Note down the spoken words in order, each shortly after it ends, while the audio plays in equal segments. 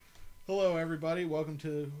Hello, everybody. Welcome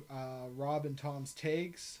to Rob and Tom's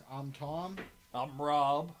Takes. I'm Tom, I'm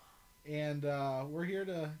Rob. and we're here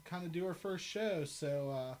to kind of do our first show.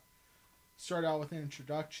 So, start out with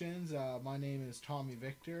introductions. My name is Tommy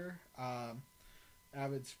Victor,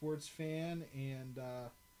 avid sports fan, and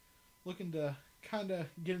looking to kind of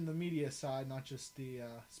get in the media side, not just the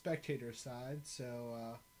spectator side. So,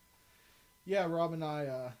 yeah, Rob and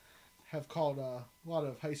I have called a lot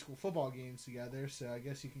of high school football games together, so I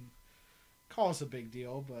guess you can call us a big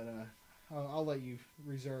deal, but I'll let you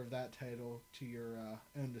reserve that title to your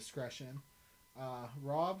own discretion.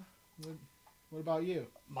 Rob, what about you?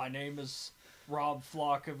 My name is Rob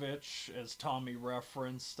Flockovich. As Tommy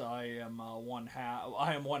referenced, I am one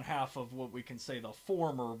half of what we can say the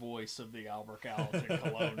former voice of the Albert Gallatin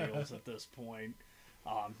Colonials at this point.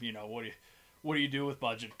 What do you do with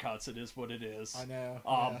budget cuts? It is what it is. I know.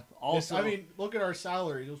 Also, I mean, look at our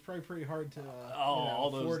salaries. It was probably pretty hard to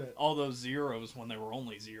afford it. All those zeros when they were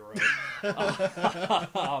only zeros.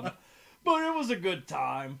 But it was a good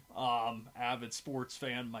time. Avid sports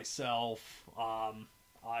fan myself.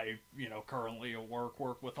 I currently at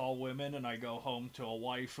work with all women, and I go home to a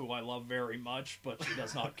wife who I love very much, but she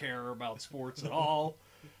does not care about sports at all.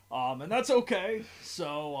 And that's okay.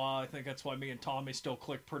 So I think that's why me and Tommy still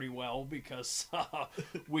click pretty well, because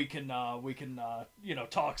we can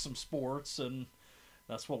talk some sports, and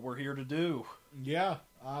that's what we're here to do. Yeah,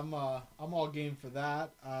 I'm all game for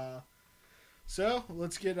that. So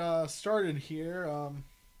let's get started here.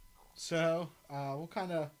 We'll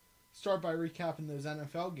kind of start by recapping those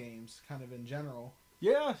NFL games, kind of in general.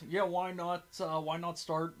 Yeah. Why not? Why not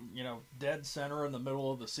start? Dead center in the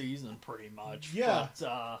middle of the season, pretty much. Yeah.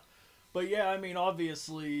 But yeah, I mean,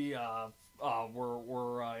 obviously,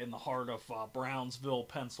 we're in the heart of Brownsville,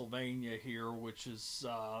 Pennsylvania here, which is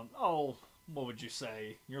what would you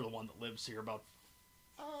say? You're the one that lives here, about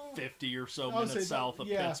 50 or so minutes south of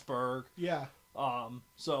Pittsburgh. Yeah.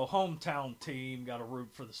 So hometown team, got to root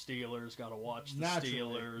for the Steelers, got to watch the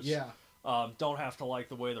Steelers. Yeah. Don't have to like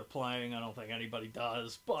the way they're playing. I don't think anybody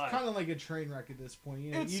does. But it's kind of like a train wreck at this point.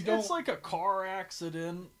 It's like a car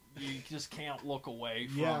accident. You just can't look away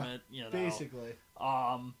from it. Basically.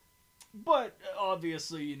 But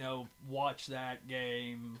obviously, watch that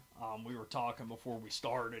game. We were talking before we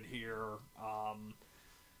started here.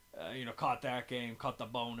 Caught that game. Caught the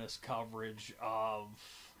bonus coverage of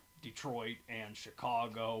Detroit and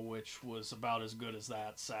Chicago, which was about as good as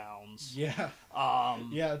that sounds. Yeah.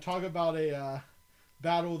 Talk about a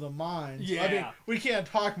battle of the minds. Yeah. I mean, we can't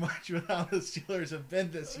talk much about how the Steelers have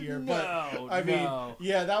been this year, but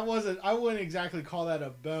that wasn't. I wouldn't exactly call that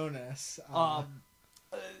a bonus. I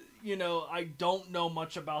don't know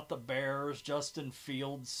much about the Bears. Justin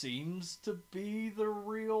Fields seems to be the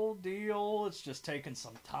real deal. It's just taking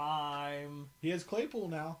some time. He has Claypool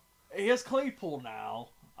now.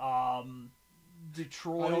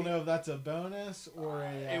 Detroit. I don't know if that's a bonus or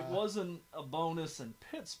a. It wasn't a bonus in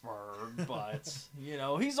Pittsburgh, but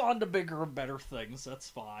he's on to bigger and better things. That's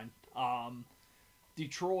fine.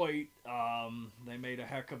 Detroit, they made a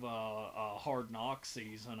heck of a Hard Knocks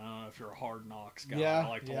season. I don't know if you're a Hard Knocks guy. I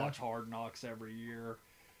like to watch Hard Knocks every year.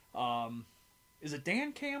 Is it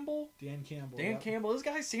Dan Campbell? Dan Campbell. Campbell. Those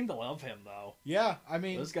guys seem to love him, though. Yeah, I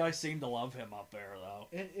mean, those guys seem to love him up there, though.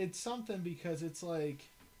 It's something, because it's like,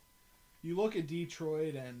 you look at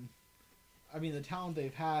Detroit, and I mean the talent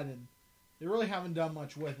they've had, and they really haven't done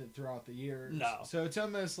much with it throughout the years. No. So it's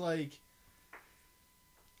almost like,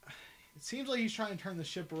 it seems like he's trying to turn the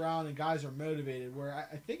ship around, and guys are motivated. Where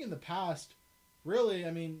I think in the past, really,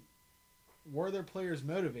 I mean, were their players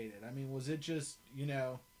motivated? I mean, was it just,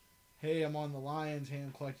 hey, I'm on the Lions, hey,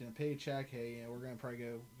 I'm collecting a paycheck, hey, we're going to probably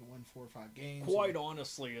go win 4 or 5 games. Quite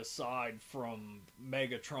honestly, aside from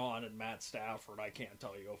Megatron and Matt Stafford, I can't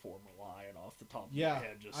tell you a former Lion off the top of my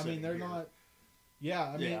head. They're not.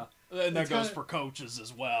 Yeah, I mean, and that goes for coaches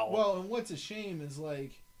as well. Well, and what's a shame is,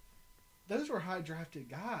 like, those were high drafted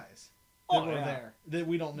guys that were there that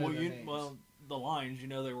we don't know their names. Well, the Lions,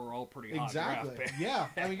 they were all pretty high draft picks. Yeah,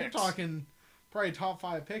 I mean, you're talking probably top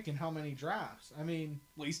 5 pick in how many drafts? I mean,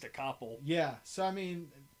 at least a couple. Yeah, so I mean,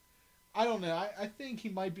 I don't know. I think he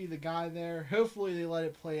might be the guy there. Hopefully, they let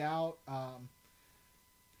it play out.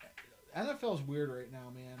 NFL's weird right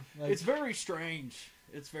now, man. Like, it's very strange.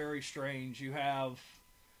 You have,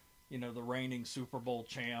 the reigning Super Bowl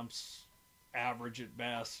champs, average at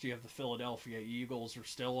best. You have the Philadelphia Eagles are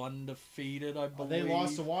still undefeated, I believe. They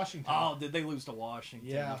lost to Washington. Oh, did they lose to Washington?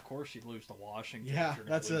 Yeah. Of course you'd lose to Washington. Yeah, if you're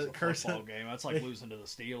that's lose a curse. Football game. That's like losing to the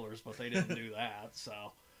Steelers, but they didn't do that.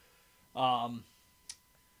 So,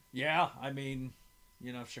 yeah, I mean,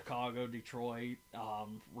 Chicago, Detroit,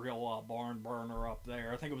 real barn burner up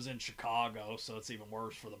there. I think it was in Chicago, so it's even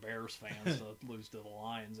worse for the Bears fans to lose to the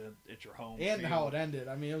Lions at your home and field. how it ended.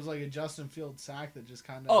 I mean, it was like a Justin Fields sack that just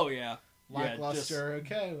kind of Oh yeah, lackluster.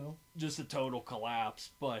 Just a total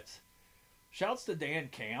collapse. But shouts to Dan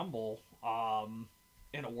Campbell.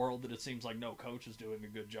 In a world that it seems like no coach is doing a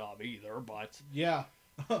good job either, but yeah,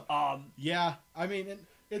 yeah. I mean,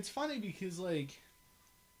 it's funny because like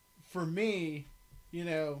for me,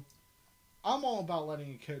 I'm all about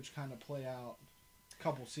letting a coach kind of play out a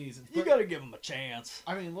couple seasons. You got to give him a chance.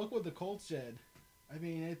 I mean, look what the Colts did. I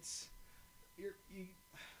mean,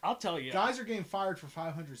 I'll tell you, guys are getting fired for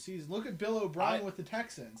 500 seasons. Look at Bill O'Brien with the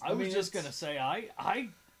Texans. I was just gonna say, I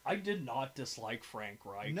did not dislike Frank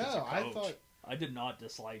Reich as a coach. I did not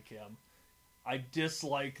dislike him. I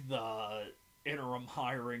dislike the interim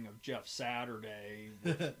hiring of Jeff Saturday.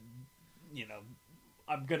 With,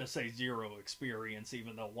 I'm going to say zero experience,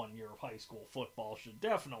 even though 1 year of high school football should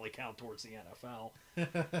definitely count towards the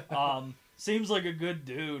NFL. Seems like a good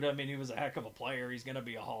dude. I mean, he was a heck of a player. He's going to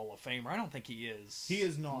be a Hall of Famer. I don't think he is. He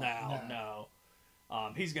is not. No.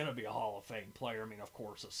 He's going to be a Hall of Fame player. I mean, of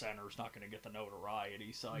course, a center's not going to get the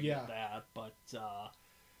notoriety, so I get that. But,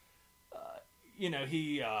 he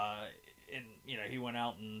went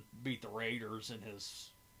out and beat the Raiders in his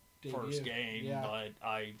first game. Yeah. But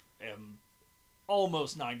I am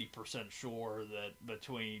almost 90% sure that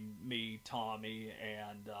between me, Tommy,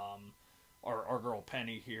 and our girl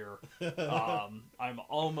Penny here, I'm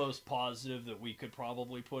almost positive that we could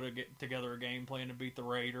probably put together a game plan to beat the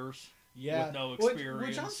Raiders. Yeah, with no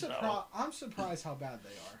experience. Which I'm surprised how bad they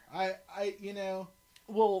are.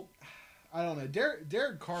 Well, I don't know.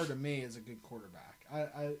 Derek Carr to me is a good quarterback.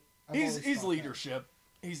 He's leadership.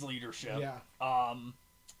 He's leadership. Yeah.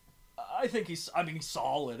 I think he's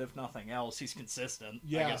solid, if nothing else. He's consistent, I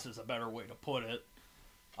guess is a better way to put it.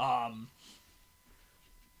 Now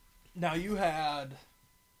you had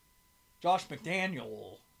Josh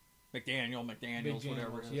McDaniels,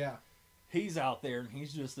 whatever it is. Yeah. He's out there, and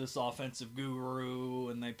he's just this offensive guru,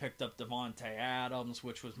 and they picked up Devontae Adams,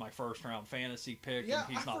 which was my first-round fantasy pick, and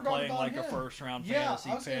he's not playing like a first-round fantasy pick.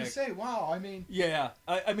 Yeah, I was going to say, wow, I mean... Yeah,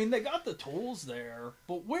 I mean, they got the tools there,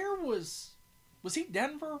 but where was he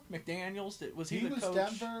Denver? McDaniels? Was he the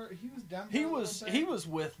coach? He was Denver. He was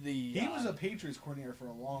with the... He was a Patriots coordinator for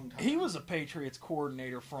a long time. He was a Patriots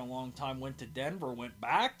coordinator for a long time, went to Denver, went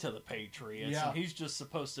back to the Patriots, and he's just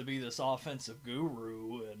supposed to be this offensive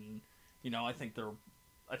guru, and... I think they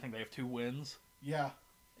have 2 wins. Yeah.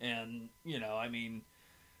 And, who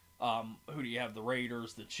do you have? The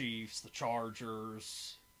Raiders, the Chiefs, the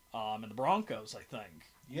Chargers, and the Broncos, I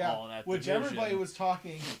think. Yeah. All in that Which division. Everybody was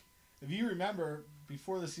talking, if you remember,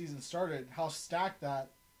 before the season started, how stacked that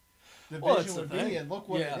division would be, and look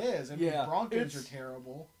what it is. I mean, the Broncos are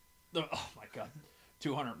terrible. Oh, my God.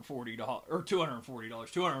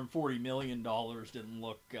 $240 million didn't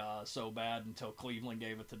look so bad until Cleveland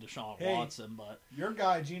gave it to Deshaun Watson. But your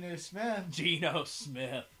guy, Geno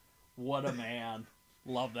Smith. What a man.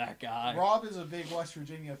 Love that guy. Rob is a big West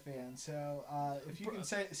Virginia fan, so if you can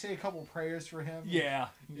say a couple prayers for him. Yeah.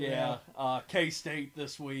 K-State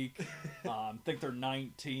this week. I think they're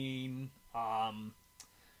 19.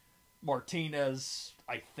 Martinez,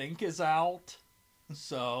 I think, is out.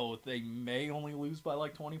 So they may only lose by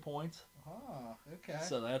like 20 points. Ah, okay.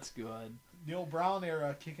 So that's good. Neil Brown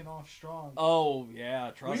era kicking off strong. Oh,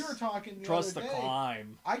 yeah. We were talking trust the other the day.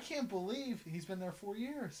 climb. I can't believe he's been there 4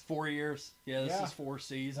 years. 4 years. Yeah, this is 4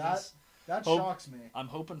 seasons. That shocks me. I'm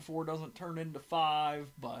hoping 4 doesn't turn into 5,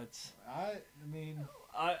 but...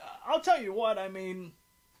 I'll tell you what,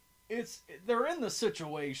 they're in the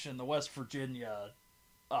situation, the West Virginia...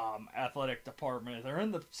 athletic department. They're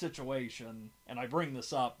in the situation, and I bring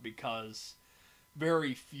this up because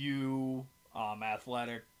very few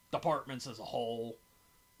athletic departments as a whole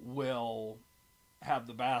will have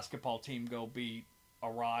the basketball team go beat a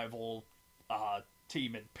rival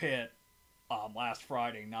team in Pitt last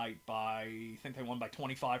Friday night by, I think they won by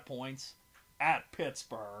 25 points at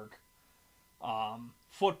Pittsburgh.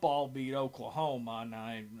 Football beat Oklahoma,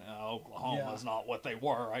 and Oklahoma's not what they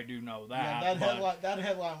were. I do know that. Yeah, that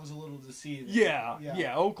headline was a little deceiving. Yeah.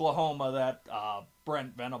 Oklahoma, that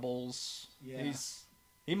Brent Venables,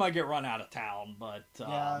 he might get run out of town, but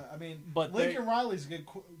Lincoln Riley's a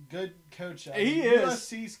good coach. He is.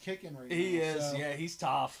 USC's kicking right now. He is. So. Yeah, he's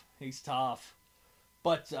tough.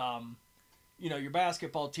 But your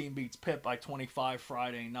basketball team beats Pitt by 25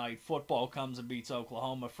 Friday night. Football comes and beats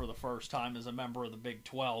Oklahoma for the first time as a member of the Big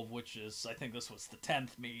 12, which is, I think this was the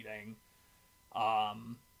 10th meeting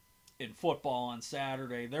in football on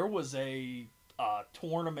Saturday. There was a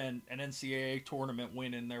tournament, an NCAA tournament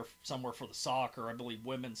win in there somewhere for the soccer, I believe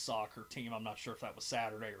women's soccer team. I'm not sure if that was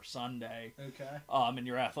Saturday or Sunday. Okay. And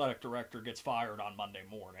your athletic director gets fired on Monday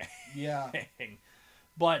morning. Yeah.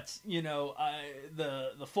 But,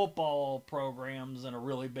 the football program's in a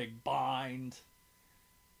really big bind.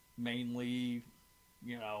 Mainly,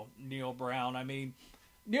 Neil Brown. I mean,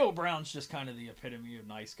 Neil Brown's just kind of the epitome of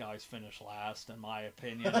nice guys finish last, in my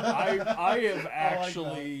opinion. I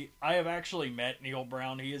have actually met Neil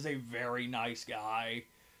Brown. He is a very nice guy.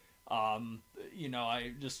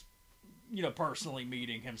 I just, personally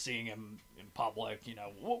meeting him, seeing him in public,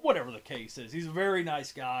 whatever the case is. He's a very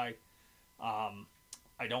nice guy.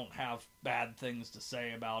 I don't have bad things to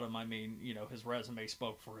say about him. I mean, his resume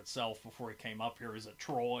spoke for itself before he came up here. He was at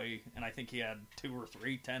Troy, and I think he had 2 or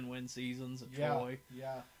 3 10-win seasons at Troy.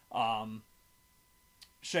 Yeah.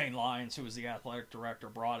 Shane Lyons, who was the athletic director,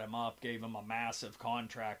 brought him up, gave him a massive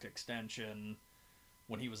contract extension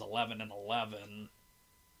when he was 11-11.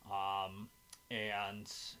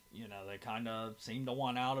 And, they kind of seem to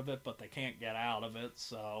want out of it, but they can't get out of it,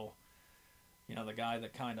 so... the guy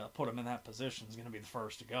that kind of put him in that position is going to be the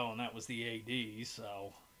first to go, and that was the AD,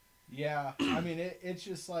 so... Yeah, I mean, it's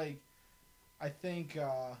just like, I think,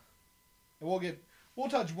 we'll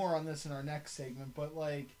touch more on this in our next segment, but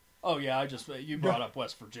like... Oh, yeah, you brought up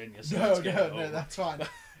West Virginia, so no, that's fine.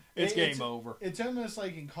 It's game over. It's almost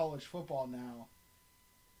like in college football now.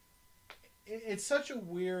 It's such a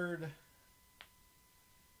weird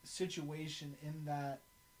situation in that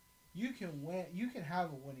you can win. You can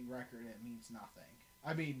have a winning record, and it means nothing.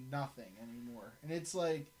 I mean, nothing anymore. And it's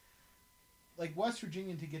like West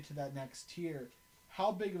Virginia to get to that next tier.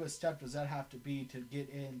 How big of a step does that have to be to get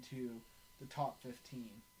into the top 15,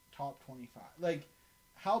 top 25? Like,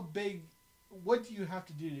 how big? What do you have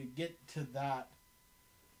to do to get to that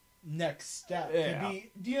next step? Yeah. To be,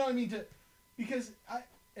 do you know what I mean? Because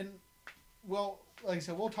like I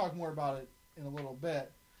said, we'll talk more about it in a little bit.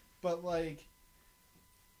 But like.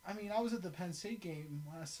 I mean, I was at the Penn State game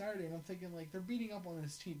last Saturday, and I'm thinking, like, they're beating up on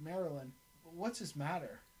this team, Maryland. What's this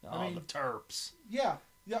matter? I mean, the Terps. Yeah.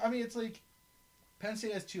 I mean, it's like Penn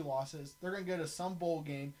State has 2 losses. They're going to go to some bowl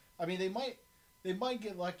game. I mean, they might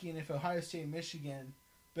get lucky, and if Ohio State and Michigan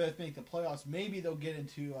both make the playoffs, maybe they'll get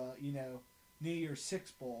into New Year's Six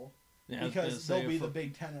bowl because they'll be the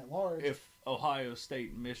Big Ten at large. If Ohio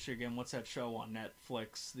State and Michigan, what's that show on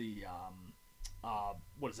Netflix? The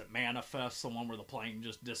what is it, Manifest, the one where the plane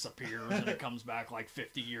just disappears and it comes back like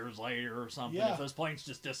 50 years later or something. Yeah. If those planes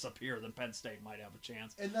just disappear, then Penn State might have a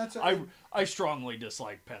chance. And that's I strongly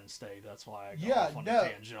dislike Penn State. That's why I go off on a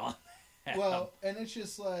tangent on that. Well, and it's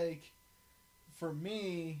just like, for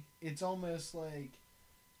me, it's almost like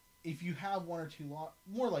if you have 1 or 2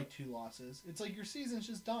 more like 2 losses, it's like your season's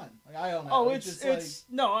just done. Like, I don't know. Oh, it's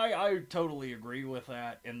no, I totally agree with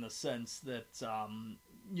that in the sense that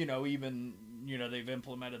even they've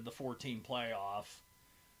implemented the 14 playoff,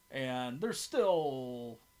 and there's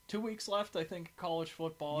still 2 weeks left, I think, college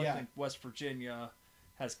football. Yeah. I think West Virginia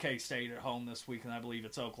has K-State at home this week, and I believe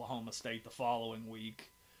it's Oklahoma State the following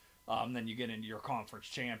week. Then you get into your conference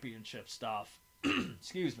championship stuff.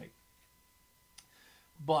 Excuse me.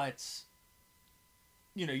 But,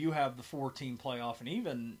 you have the 14 playoff, and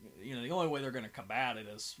even, the only way they're going to combat it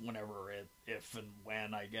is whenever if and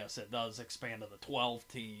when, I guess, it does expand to the 12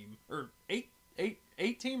 team, or 8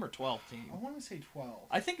 team or 12 team? I want to say 12.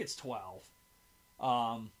 I think it's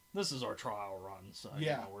 12. This is our trial run, so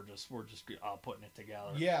yeah. We're just putting it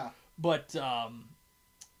together. Yeah. But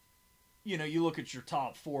you look at your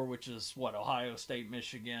top 4, which is what, Ohio State,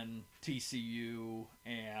 Michigan, TCU,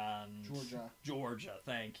 and Georgia.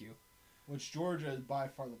 Thank you. Which Georgia is by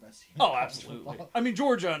far the best team. Oh, absolutely. I mean,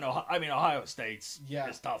 Georgia and Ohio State's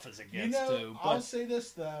as tough as it gets too. But I'll say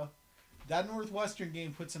this though. That Northwestern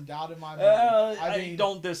game put some doubt in my mind. I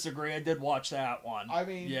don't disagree. I did watch that one. I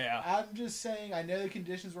mean, yeah. I'm just saying, I know the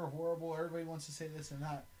conditions were horrible. Everybody wants to say this and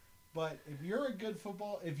that. But if you're a good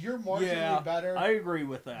if you're marginally better, I agree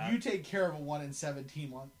with that. You take care of a 1-17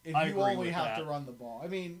 team if you only have to run the ball. I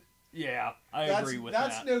mean, yeah, I agree with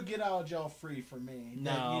that. That's no get out of jail free for me.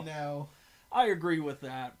 No, I agree with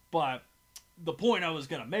that. But the point I was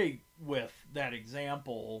going to make with that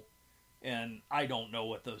example, and I don't know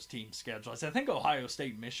what those teams' schedules. I think Ohio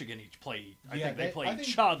State and Michigan each play. I think they play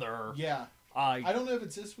each other. Yeah. I don't know if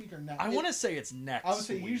it's this week or next. I want to say it's next. I would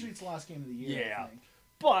say week. Usually it's the last game of the year. Yeah. I think.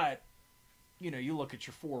 But, you look at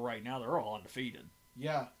your 4 right now, they're all undefeated.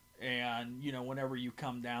 Yeah. And, whenever you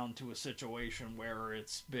come down to a situation where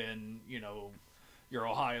it's been, your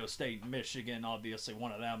Ohio State and Michigan, obviously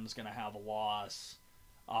one of them is going to have a loss.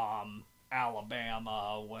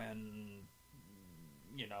 Alabama, when,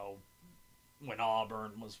 when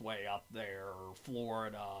Auburn was way up there, or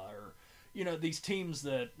Florida, or these teams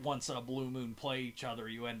that once in a blue moon play each other,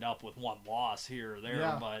 you end up with one loss here or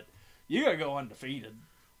there, but you gotta go undefeated.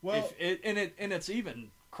 Well, and it's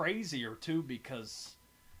even crazier too, because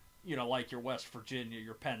like your West Virginia,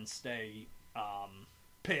 your Penn State,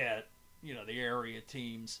 Pitt, the area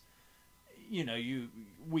teams, you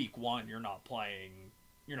week one you're not playing.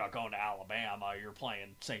 You're not going to Alabama. You're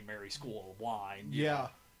playing St. Mary's School of Wine. Yeah.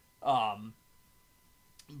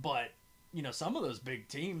 But some of those big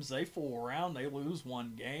teams, they fool around. They lose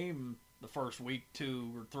one game the first week,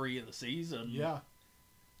 2 or 3 of the season. Yeah.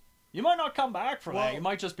 You might not come back from that. You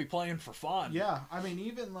might just be playing for fun. Yeah. I mean,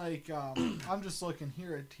 even like I'm just looking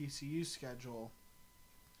here at TCU's schedule,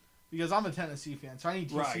 because I'm a Tennessee fan, so I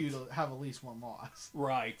need TCU to have at least one loss.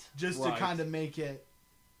 Right. Just to kind of make it.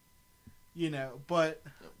 But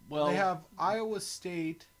they have Iowa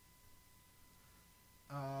State.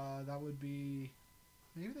 That would be,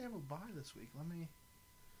 maybe they have a bye this week. Let me.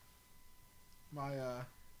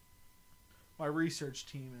 My research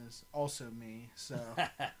team is also me, so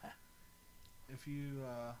if you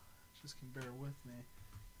just can bear with me,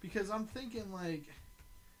 because I'm thinking like,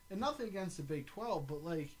 and nothing against the Big 12, but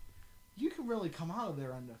like, you can really come out of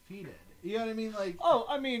there undefeated. You know what I mean? Like,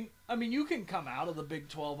 I mean, you can come out of the Big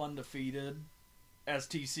 12 undefeated, as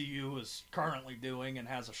TCU is currently doing and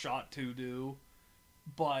has a shot to do,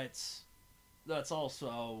 but that's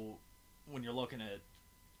also when you're looking at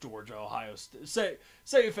Georgia, Ohio State.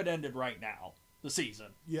 Say if it ended right now, the season,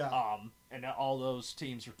 and all those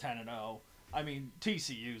teams are 10-0. I mean,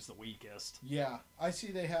 TCU's the weakest. Yeah, I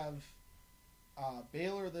see they have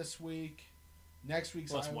Baylor this week. Next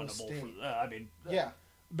week's Iowa State.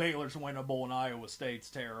 Baylor's winnable and Iowa State's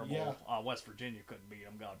terrible. Yeah. West Virginia couldn't beat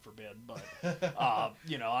them, God forbid. But,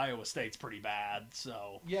 Iowa State's pretty bad.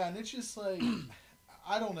 So yeah, and it's just like,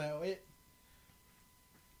 I don't know.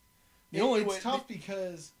 It's tough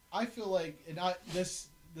because I feel like, and this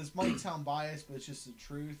might sound biased, but it's just the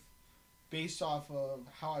truth, based off of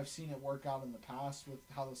how I've seen it work out in the past with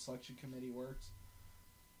how the selection committee works.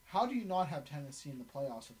 How do you not have Tennessee in the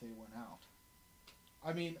playoffs if they went out?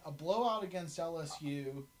 I mean, a blowout against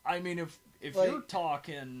LSU. I mean, if you're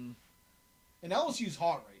talking... And LSU's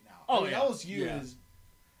hot right now. LSU is...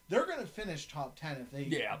 They're going to finish top 10 if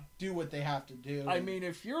they do what they have to do. I mean,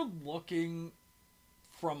 if you're looking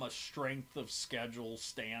from a strength of schedule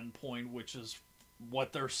standpoint, which is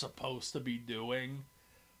what they're supposed to be doing,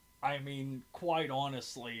 I mean, quite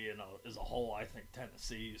honestly, as a whole, I think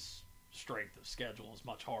Tennessee's strength of schedule is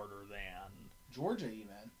much harder than... Georgia,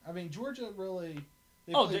 even. I mean, Georgia really...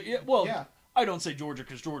 I don't say Georgia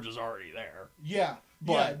because Georgia's already there. Yeah,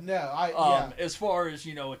 but as far as a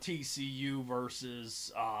TCU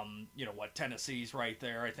versus Tennessee's right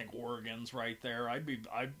there. I think Oregon's right there.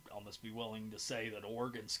 I'd almost be willing to say that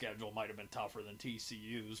Oregon's schedule might have been tougher than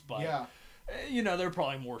TCU's, but they're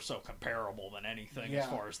probably more so comparable than anything as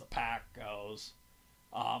far as the pack goes.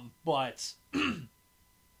 But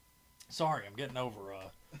sorry, I'm getting over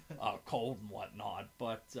a cold and whatnot,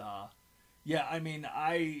 but. Yeah, I mean,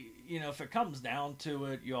 if it comes down to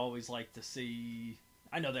it, you always like to see...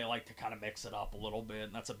 I know they like to kind of mix it up a little bit,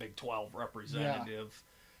 and that's a Big 12 representative.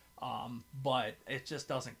 Yeah. But it just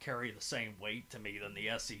doesn't carry the same weight to me than the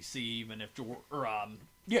SEC, even if...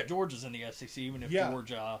 Georgia's in the SEC, even if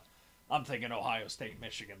Georgia... I'm thinking Ohio State and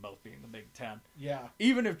Michigan both being the Big 10. Yeah.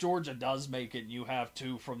 Even if Georgia does make it and you have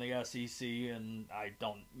 2 from the SEC, and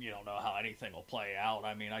you don't know how anything will play out.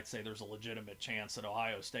 I mean, I'd say there's a legitimate chance that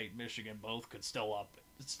Ohio State and Michigan both could still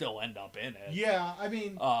end up in it. Yeah, I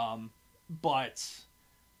mean... but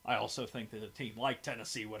I also think that a team like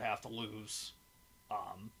Tennessee would have to lose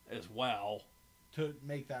as well. To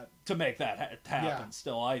make that happen. Yeah.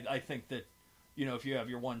 Still, I think that if you have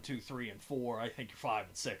your 1, 2, 3, and 4, I think your 5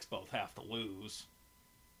 and 6 both have to lose.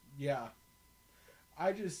 Yeah.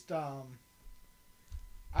 I just, I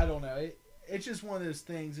don't know. It's just one of those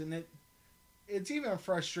things, and it's even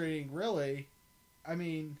frustrating, really. I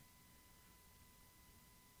mean,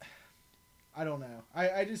 I don't know.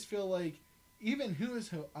 I just feel like, even who has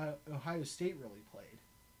Ohio State really played?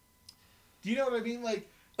 Do you know what I mean? Like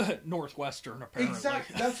Northwestern, apparently.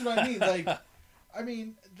 Exactly. That's what I mean. Like, I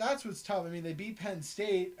mean, that's what's tough. I mean, they beat Penn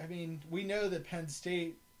State. I mean, we know that Penn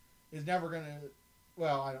State is never going to,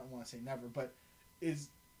 well, I don't want to say never, but is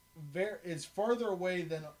farther away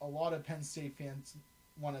than a lot of Penn State fans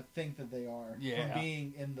want to think that they are from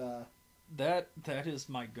being in the... That is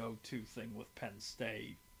my go-to thing with Penn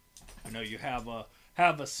State. I know you have a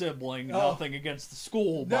sibling, nothing against the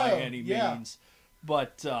school by any means,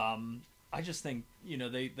 but I just think,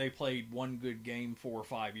 they played one good game 4 or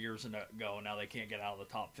 5 years ago, and now they can't get out of the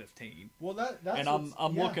top 15. Well, that's and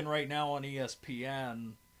I'm looking right now on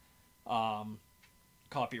ESPN,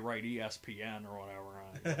 copyright ESPN or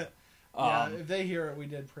whatever. If they hear it, we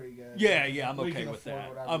did pretty good. Yeah, I'm okay with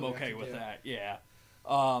that. I'm okay with that. Yeah.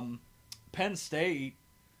 Penn State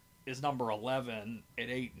is number 11 at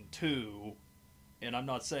 8-2, and I'm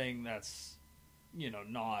not saying that's,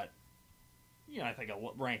 not. I think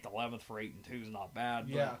ranked 11th for 8-2 is not bad.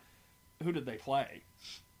 But who did they play?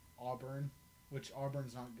 Auburn, which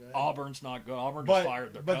Auburn's not good. Auburn's not good. Auburn just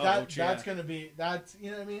fired their coach. But that's going to be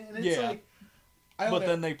you know what I mean. And it's like,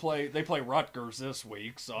 then they play Rutgers this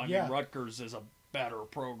week, so I mean Rutgers is a better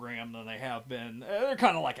program than they have been. They're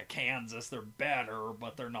kind of like a Kansas. They're better,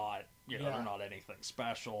 but they're not. They're not anything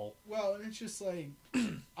special. Well, and it's just like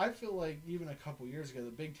I feel like even a couple years ago,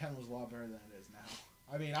 the Big Ten was a lot better than it is now.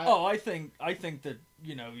 I mean, I think that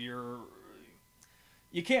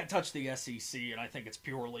you can't touch the SEC, and I think it's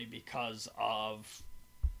purely because of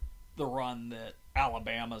the run that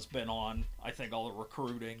Alabama's been on. I think all the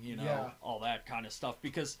recruiting, all that kind of stuff,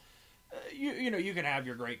 because you can have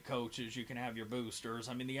your great coaches, you can have your boosters.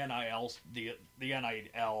 I mean, the NIL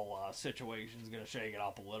situation is going to shake it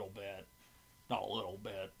up a little bit. Not a little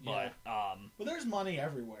bit, but well, there's money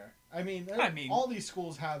everywhere. I mean, all these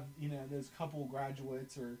schools have those couple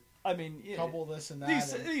graduates or couple this and that.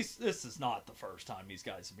 This is not the first time these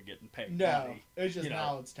guys have been getting paid. No, money. It's just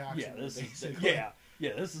now it's taxable. This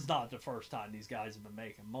is not the first time these guys have been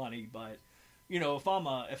making money. But if I'm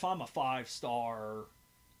a 5-star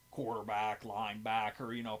quarterback,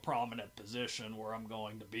 linebacker, prominent position where I'm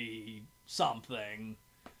going to be something.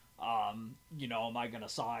 Am I going to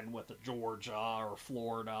sign with Georgia or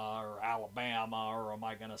Florida or Alabama, or am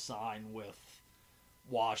I going to sign with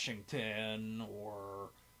Washington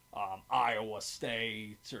or Iowa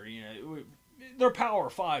State? Or they're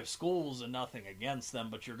Power 5 schools and nothing against them,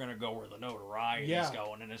 but you're going to go where the notoriety is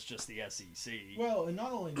going, and it's just the SEC. Well, and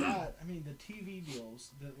not only that, I mean the TV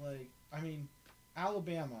deals that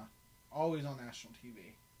Alabama always on national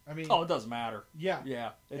TV. I mean, it doesn't matter. Yeah,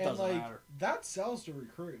 it doesn't matter. That sells to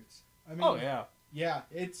recruits. I mean,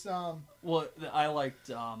 it's Well, I liked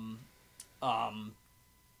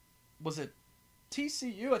was it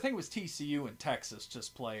TCU? I think it was TCU in Texas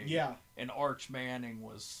just played. Yeah, and Arch Manning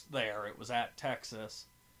was there. It was at Texas,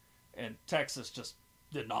 and Texas just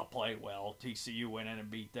did not play well. TCU went in and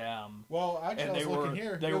beat them. Well, actually, I was looking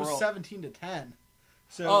here. It was 17-10.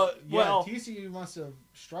 So TCU must have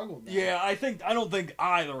struggled there. Yeah, I don't think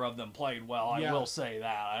either of them played well. I will say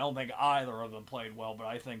that. I don't think either of them played well, but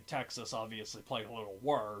I think Texas obviously played a little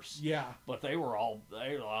worse. Yeah. But they were oh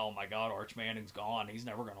my God, Arch Manning's gone. He's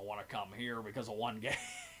never going to want to come here because of one game.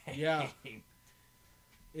 Yeah.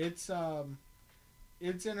 It's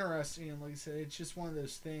interesting, and like I said, it's just one of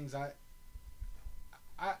those things. I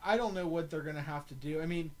don't know what they're going to have to do. I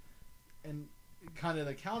mean, and kind of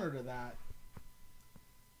the counter to that,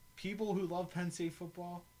 people who love Penn State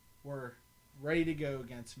football were ready to go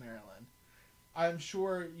against Maryland. I'm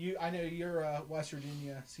sure I know you're a West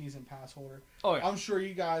Virginia season pass holder. Oh, yeah. I'm sure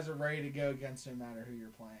you guys are ready to go against no matter who you're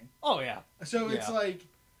playing. Oh, yeah. So it's like,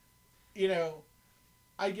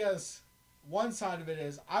 I guess one side of it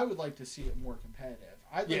is I would like to see it more competitive.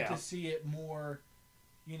 I'd like to see it more,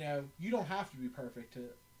 you don't have to be perfect to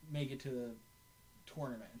make it to the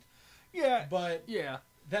tournament. Yeah. But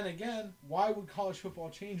then again, why would college football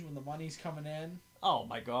change when the money's coming in? Oh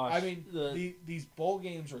my gosh! I mean, these bowl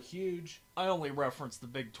games are huge. I only reference the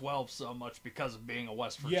Big 12 so much because of being a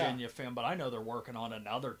West Virginia fan, but I know they're working on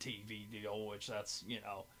another TV deal, which it's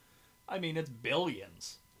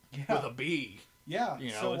billions with a B. Yeah,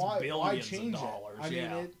 so it's billions of dollars.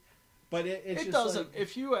 It just doesn't.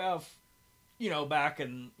 If you have, back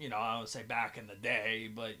in, I would say back in the day,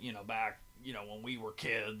 but back, when we were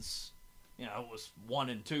kids. It was 1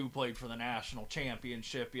 and 2 played for the national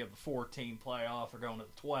championship. You have the 14 playoff. They're going to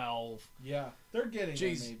the 12. Yeah, they're getting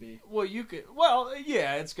there maybe. Well, you could. Well,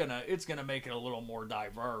 yeah, it's gonna make it a little more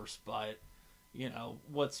diverse. But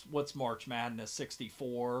what's March Madness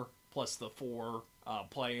 64 plus the 4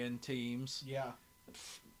 play-in teams. Yeah,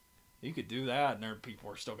 you could do that, and there people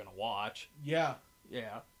are still gonna watch. Yeah.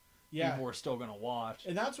 People are still gonna watch,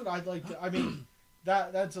 and that's what I'd like to. I mean.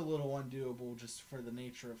 That's a little undoable just for the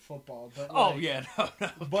nature of football. But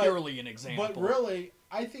purely an example. But really,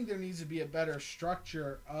 I think there needs to be a better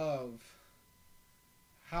structure of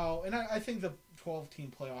how, and I think the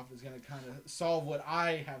 12-team playoff is going to kind of solve what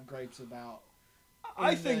I have gripes about.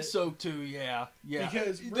 I think so too. Yeah.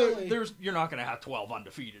 Because really, you're not going to have 12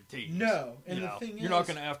 undefeated teams. No, the thing is, you're not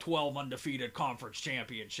going to have 12 undefeated conference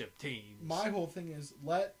championship teams. My whole thing is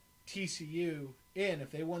let TCU in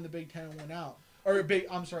if they won the Big Ten and went out, or Big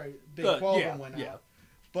 12 and went out.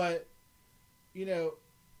 But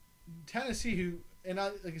Tennessee, like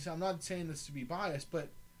I said, I'm not saying this to be biased, but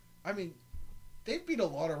I mean, they've beat a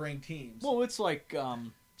lot of ranked teams. Well, it's like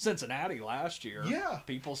Cincinnati last year. Yeah.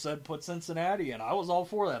 People said put Cincinnati in. I was all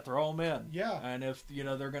for that. Throw them in. Yeah. And if,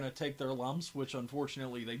 they're going to take their lumps, which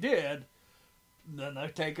unfortunately they did, then they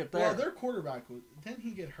take it there. Well, their quarterback, didn't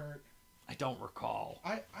he get hurt? I don't recall.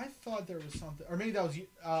 I thought there was something. Or maybe that was,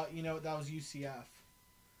 that was UCF.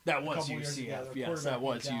 That was UCF. Yes, that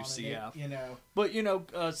was UCF.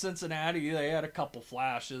 But, Cincinnati, they had a couple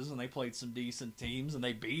flashes, and they played some decent teams, and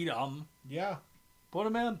they beat them. Yeah. Put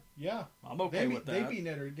them in. Yeah. I'm okay with that. They beat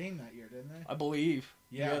Notre Dame that year, didn't they? I believe.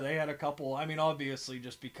 Yeah, they had a couple. I mean, obviously,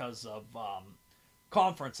 just because of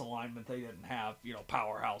conference alignment, they didn't have,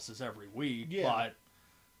 powerhouses every week. Yeah. But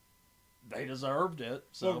they deserved it.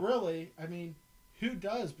 So. Well, really, I mean, who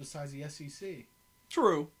does besides the SEC?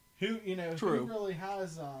 True. Who really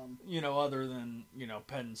has other than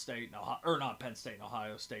Penn State and Ohio, or not Penn State and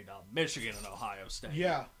Ohio State, Michigan and Ohio State.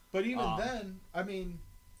 Yeah, but even then, I mean,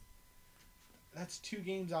 that's 2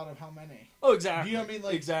 games out of how many? Oh, exactly. You know what I mean?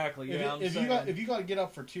 Like, exactly. If you got to get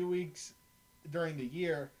up for 2 weeks during the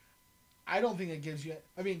year, I don't think it gives you.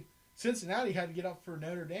 I mean, Cincinnati had to get up for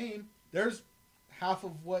Notre Dame. There's half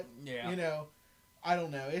of what I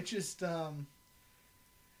don't know. It's just.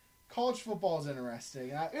 College football is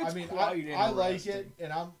interesting. I like it,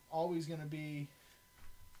 and I'm always going to be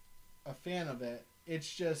a fan of it. It's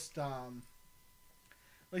just, like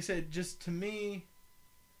I said, just to me,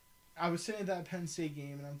 I was sitting at that Penn State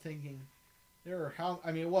game, and I'm thinking,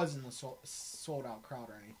 it wasn't a sold out crowd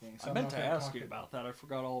or anything. So I meant to ask you about that. I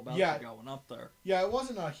forgot all about going up there. Yeah, it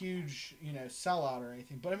wasn't a huge, sellout or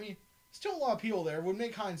anything, but I mean, still a lot of people there. It would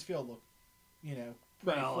make Heinz Field look,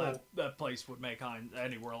 well, that place would make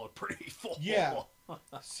anywhere look pretty full. Yeah.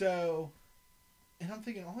 So, and I'm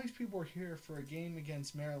thinking, all these people are here for a game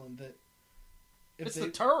against Maryland that... It's the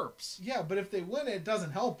Terps. Yeah, but if they win it doesn't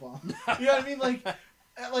help them. You know what I mean? Like,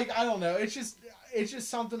 I don't know. It's just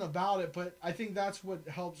something about it, but I think that's what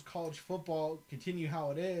helps college football continue how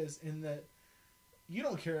it is, in that you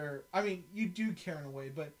don't care. I mean, you do care in a way,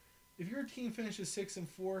 but if your team finishes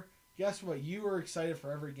 6-4... guess what? You are excited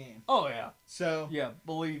for every game. Oh, yeah. So... yeah,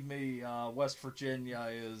 believe me, West Virginia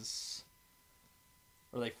is...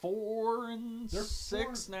 Are they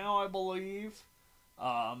 4-6 now, I believe?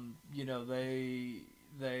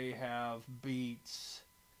 They have beat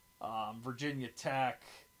Virginia Tech,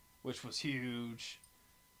 which was huge.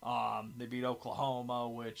 They beat Oklahoma,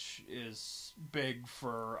 which is big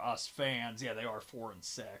for us fans. Yeah, they are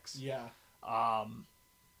 4-6. Yeah.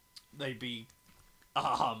 They beat...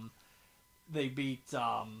 They beat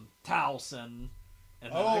Towson,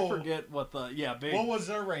 and then I forget what big. What was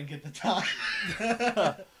their rank at the time?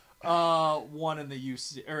 One in the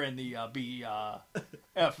UC or in the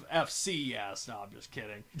FCS. No, I'm just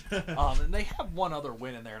kidding. And they have one other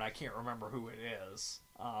win in there, and I can't remember who it is.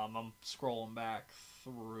 I'm scrolling back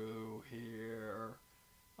through here.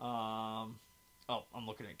 I'm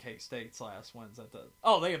looking at K-State's last wins at the.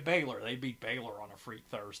 Oh, they have Baylor. They beat Baylor on a freak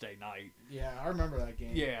Thursday night. Yeah, I remember that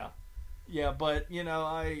game. Yeah, but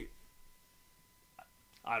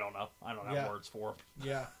I don't know. I don't have words for them.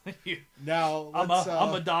 Yeah. Now I'm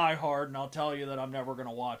a diehard, and I'll tell you that I'm never going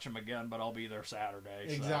to watch them again, but I'll be there Saturday.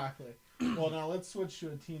 So. Exactly. Well, now let's switch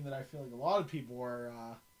to a team that I feel like a lot of people are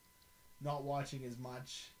not watching as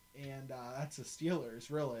much, and that's the Steelers.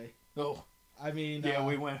 Really. Oh. I mean,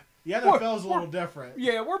 we went. The NFL is a little different.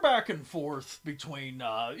 Yeah, we're back and forth between,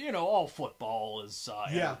 all football is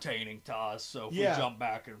entertaining to us. So if we jump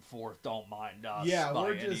back and forth, don't mind us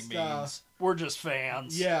by any means. We're just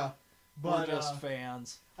fans. Yeah. But, we're just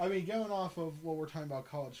fans. I mean, going off of what we're talking about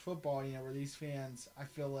college football, where these fans, I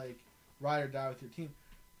feel like, ride or die with your team.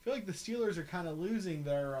 I feel like the Steelers are kind of losing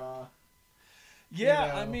their... I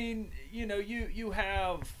mean, you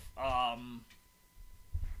have...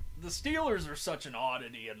 the Steelers are such an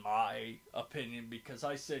oddity in my opinion, because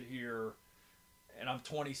I sit here and I'm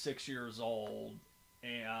 26 years old,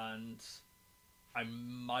 and I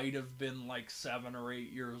might have been like 7 or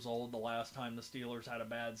 8 years old the last time the Steelers had a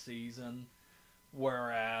bad season.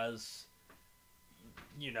 Whereas,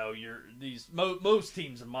 most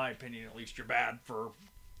teams, in my opinion, at least, you're bad for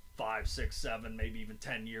 5, 6, 7, maybe even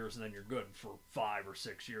 10 years, and then you're good for 5 or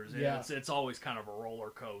 6 years. Yeah. It's always kind of a roller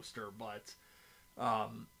coaster, but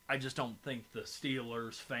I just don't think the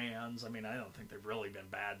Steelers fans, I don't think they've really been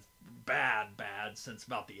bad since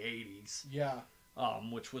about the 80s. Yeah.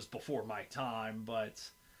 Which was before my time, but,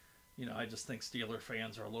 I just think Steeler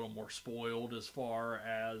fans are a little more spoiled as far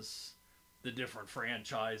as, the different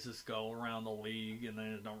franchises go around the league, and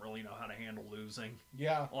they don't really know how to handle losing.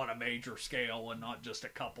 Yeah. On a major scale, and not just a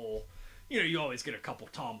couple. You know, you always get a couple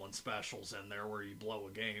Tomlin specials in there where you blow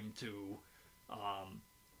a game to,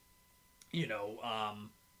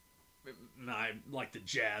 I like the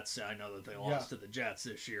Jets. I know that they lost to the Jets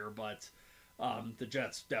this year, but the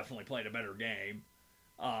Jets definitely played a better game.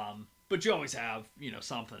 But you always have,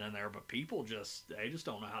 something in there, but people they just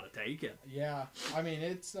don't know how to take it. Yeah. I mean,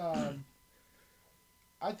 it's,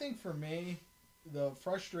 I think for me, the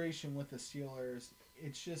frustration with the Steelers,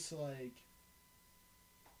 it's just like,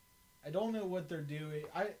 I don't know what they're doing.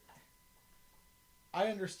 I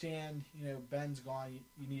understand, Ben's gone,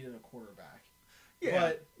 you needed a quarterback. Yeah,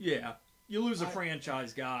 but yeah. You lose a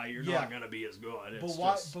franchise guy, you're not going to be as good.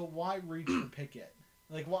 But why reach for Pickett?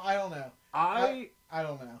 Like, well, I don't know. I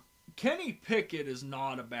don't know. Kenny Pickett is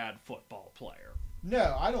not a bad football player.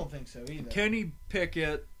 No, I don't think so either. Kenny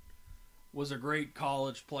Pickett was a great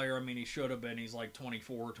college player. I mean, he should have been. He's like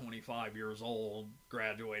 24, 25 years old,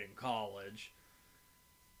 graduating college.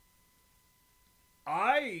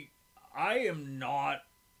 I am not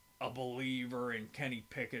a believer in Kenny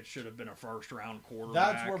Pickett should have been a first-round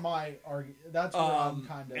quarterback. That's where that's where I'm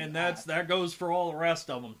kind of and that goes for all the rest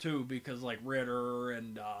of them, too, because like Ritter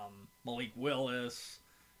and Malik Willis,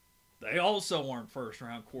 they also weren't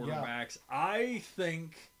first-round quarterbacks. Yeah. I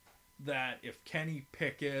think that if Kenny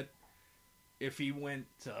Pickett, if he went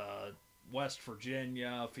to West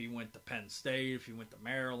Virginia, if he went to Penn State, if he went to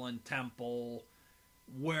Maryland, Temple,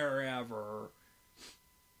 wherever,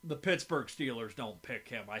 the Pittsburgh Steelers don't pick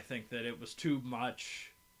him. I think that it was too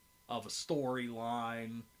much of a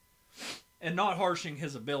storyline and not harshing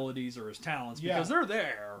his abilities or his talents because they're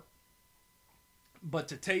there. But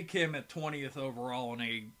to take him at 20th overall in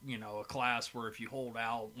a class where if you hold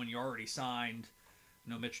out when you already signed,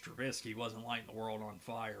 Mitch Trubisky wasn't lighting the world on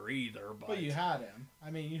fire either. But you had him. I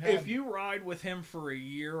mean, if you ride with him for a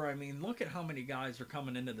year, I mean, look at how many guys are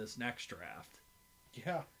coming into this next draft.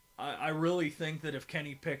 Yeah. I really think that if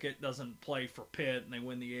Kenny Pickett doesn't play for Pitt and they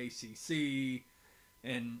win the ACC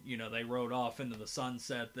and, they rode off into the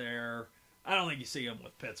sunset there, I don't think you see him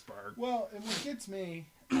with Pittsburgh. Well, and what gets me,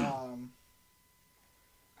 I'm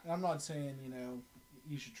not saying,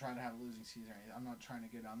 you should try to have a losing season or anything. I'm not trying to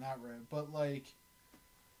get down that road. But, like,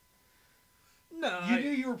 no, you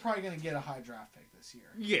knew you were probably going to get a high draft pick this year.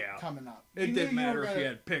 Yeah. Coming up. It didn't matter if you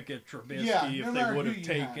had Pickett, Trubisky, if they would have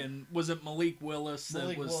taken. Was it Malik Willis?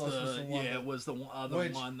 Malik Willis was the one. Yeah, it was the other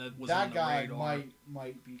one that was that on the guy radar.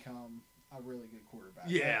 might become a really good quarterback.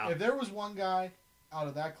 Yeah. Like, if there was one guy out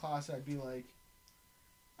of that class, I'd be like,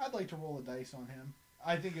 I'd like to roll the dice on him.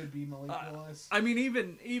 I think it would be Malik Willis. I mean,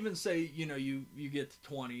 even say, you get to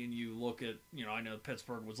 20 and you look at, I know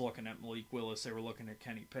Pittsburgh was looking at Malik Willis. They were looking at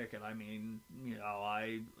Kenny Pickett. I mean,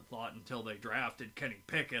 I thought until they drafted Kenny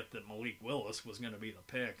Pickett that Malik Willis was going to be the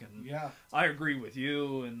pick. And I agree with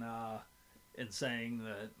you in saying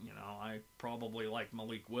that, I probably like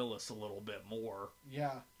Malik Willis a little bit more.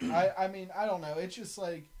 Yeah. I mean, I don't know. It's just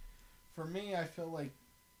like, for me, I feel like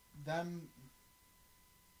them...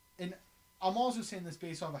 And I'm also saying this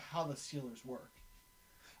based off of how the Steelers work.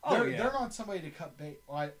 They're not somebody to cut bait.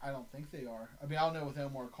 Well, I don't think they are. I mean, I don't know with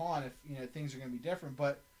Omar Khan if things are going to be different,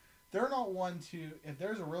 but they're not one to, if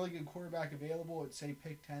there's a really good quarterback available at say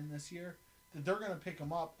pick 10 this year, that they're going to pick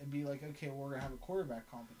him up and be like, okay, we're going to have a quarterback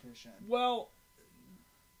competition. Well,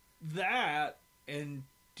 that, and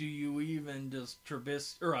do you even just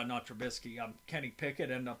Kenny Pickett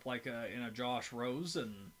end up like in a Josh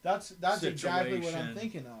Rosen? That's exactly what I'm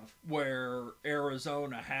thinking of. Where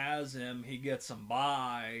Arizona has him, he gets him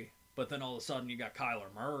by, but then all of a sudden you got Kyler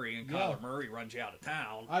Murray, and Kyler Murray runs you out of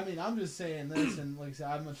town. I mean, I'm just saying this, and like I said,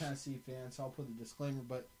 I'm a Tennessee fan, so I'll put the disclaimer,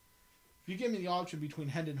 but if you give me the option between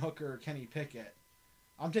Hendon Hooker or Kenny Pickett,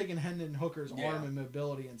 I'm taking Hendon Hooker's arm and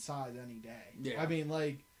mobility and size any day. Yeah. I mean,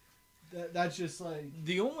 like, that's just like...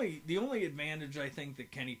 The only advantage I think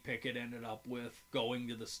that Kenny Pickett ended up with going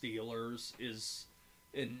to the Steelers is,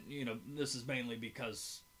 and this is mainly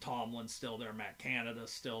because Tomlin's still there, Matt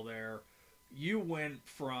Canada's still there. You went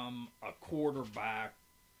from a quarterback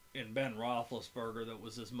in Ben Roethlisberger that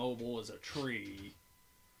was as mobile as a tree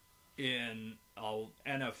in a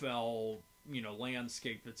NFL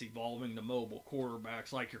landscape that's evolving to mobile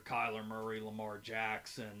quarterbacks like your Kyler Murray, Lamar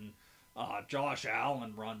Jackson. Josh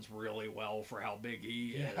Allen runs really well for how big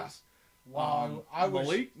he is. Wow, I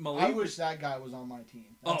wish that guy was on my team.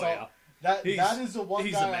 That is the one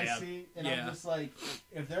guy I see, and I'm just like,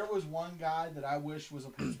 if there was one guy that I wish was a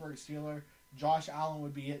Pittsburgh Steeler, Josh Allen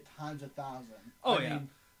would be at times 1,000.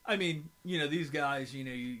 I mean, these guys,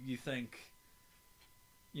 you think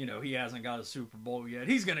he hasn't got a Super Bowl yet.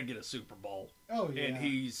 He's going to get a Super Bowl. Oh, yeah. And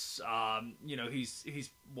he's, he's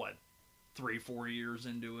what, 3-4 years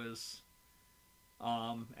into his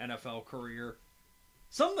NFL career.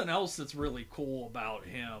 Something else that's really cool about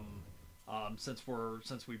him, since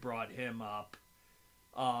we brought him up,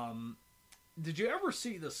 did you ever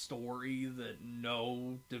see the story that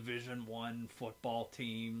no Division I football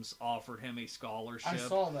teams offered him a scholarship? I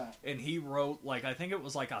saw that. And he wrote, I think it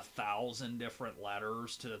was 1,000 different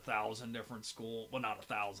letters to 1,000 different schools. Well, not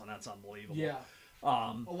 1,000. That's unbelievable. Yeah.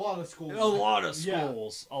 A lot of schools. A lot of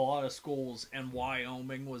schools. Yeah. A lot of schools. And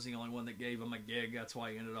Wyoming was the only one that gave him a gig. That's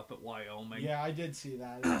why he ended up at Wyoming. Yeah, I did see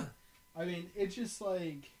that. I mean, it's just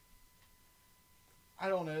I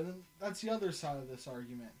don't know. That's the other side of this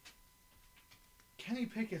argument. Kenny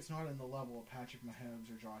Pickett's not in the level of Patrick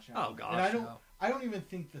Mahomes or Josh Allen. Oh, gosh, and I don't even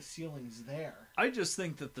think the ceiling's there. I just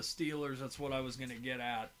think that the Steelers, that's what I was going to get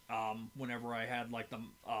at whenever I had the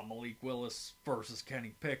Malik Willis versus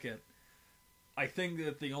Kenny Pickett. I think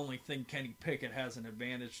that the only thing Kenny Pickett has an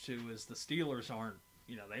advantage to is the Steelers aren't,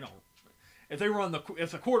 they don't. If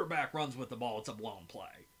the quarterback runs with the ball, it's a blown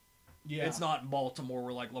play. Yeah. It's not in Baltimore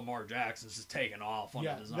where Lamar Jackson's just taking off on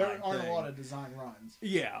the design there aren't thing. A lot of design runs.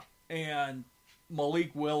 Yeah, and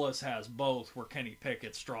Malik Willis has both, where Kenny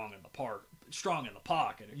Pickett's strong in the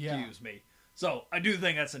pocket. Excuse me. So I do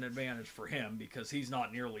think that's an advantage for him because he's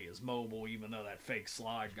not nearly as mobile. Even though that fake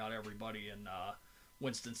slide got everybody in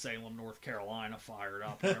Winston-Salem, North Carolina, fired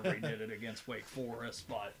up whenever he did it against Wake Forest.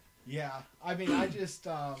 But yeah, I mean, I just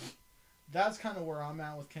that's kind of where I'm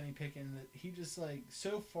at with Kenny Pickett. That he just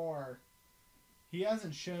so far, he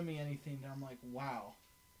hasn't shown me anything that I'm wow.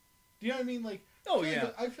 Do you know what I mean? I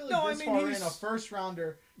feel like this far in a first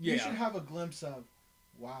rounder, you should have a glimpse of,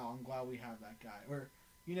 wow, I'm glad we have that guy. Or,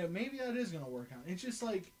 maybe that is going to work out. It's just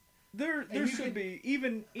there should be,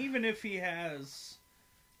 even if he has,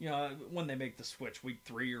 when they make the switch, week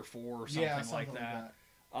 3 or 4 or something like that.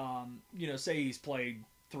 Say he's played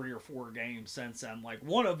 3 or 4 games since then.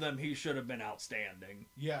 One of them, he should have been outstanding.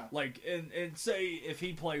 Yeah. And say if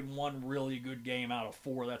he played one really good game out of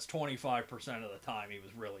 4, that's 25% of the time he was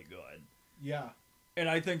really good. Yeah. And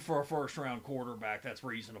I think for a first-round quarterback, that's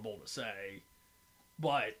reasonable to say.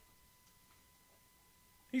 But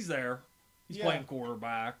he's there. He's playing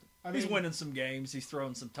quarterback. He's winning some games. He's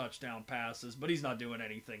throwing some touchdown passes. But he's not doing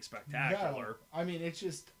anything spectacular. No. I mean, it's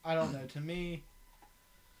just, I don't know. To me,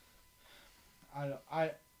 I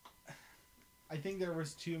think there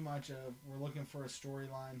was too much of, we're looking for a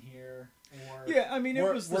storyline here. Or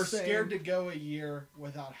we're scared to go a year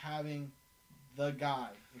without having the guy.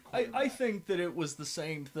 I think that it was the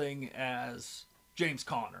same thing as James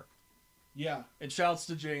Conner. Yeah. And shouts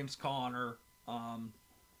to James Conner.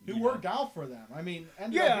 Who worked out for them. I mean,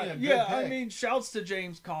 ended up being a good pick. I mean, shouts to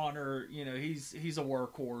James Conner. He's a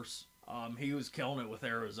workhorse. He was killing it with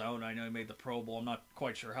Arizona. I know he made the Pro Bowl. I'm not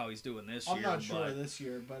quite sure how he's doing this year. I'm not sure this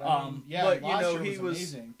year, but last year was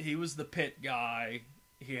amazing. He was the Pitt guy.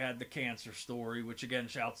 He had the cancer story, which again,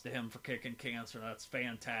 shouts to him for kicking cancer. That's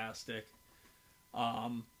fantastic.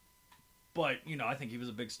 But I think he was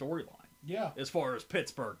a big storyline. Yeah. As far as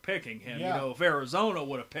Pittsburgh picking him, yeah. If Arizona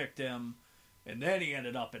would have picked him, and then he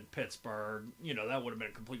ended up in Pittsburgh, that would have been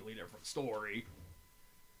a completely different story.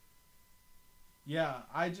 Yeah,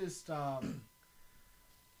 I just feel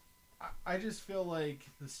like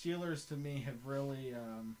the Steelers to me have really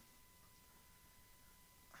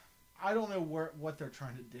I don't know what they're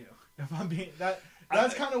trying to do. If I'm being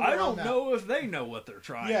that's kind of where I don't know if they know what they're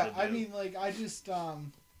trying to do. Yeah, I mean, I just I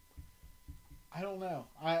don't know.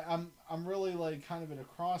 I'm really kind of at a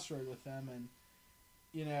crossroad with them, and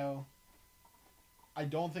I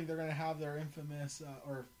don't think they're going to have their infamous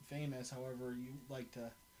or famous, however you like to,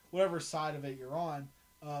 whatever side of it you're on,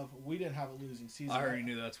 of we didn't have a losing season. I already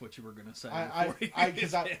knew that's what you were going to say.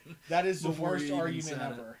 Because that is the worst argument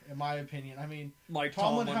ever, in my opinion. I mean, Mike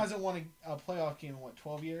Tomlin hasn't won a playoff game in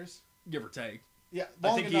 12 years? Give or take. Yeah,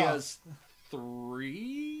 I think he has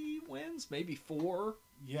 3 wins, maybe 4.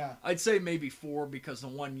 Yeah. I'd say maybe 4 because the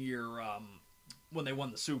one year when they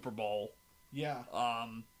won the Super Bowl, yeah,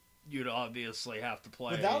 you'd obviously have to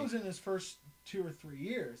play. But that was in his first 2 or 3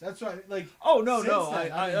 years. That's why, Oh no,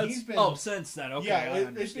 then, he's been. Since then, okay. Yeah,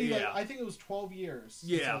 it's been I think it was 12 years.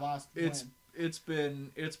 Since the last it's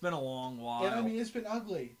been a long while. And I mean, it's been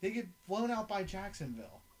ugly. They get blown out by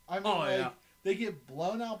Jacksonville. I mean, they get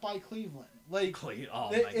blown out by Cleveland. Oh my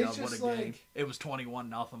God, what a game! It was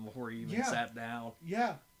 21-0 before he even sat down.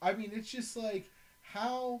 Yeah, I mean, it's just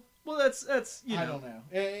how. Well, that's I don't know.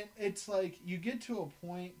 It's you get to a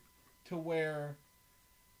point to where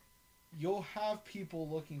you'll have people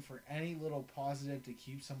looking for any little positive to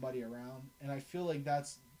keep somebody around, and I feel like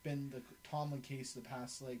that's been the Tomlin case the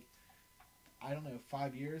past, like, I don't know,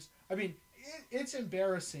 5 years. I mean, it's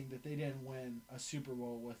embarrassing that they didn't win a Super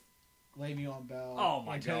Bowl with Le'Veon Bell,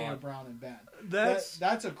 Antonio Brown, and Ben.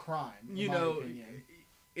 That's a crime, in my opinion.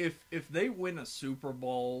 If they win a Super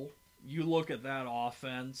Bowl, you look at that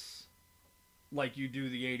offense like you do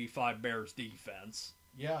the 85 Bears defense.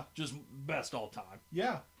 Yeah. Just best all time.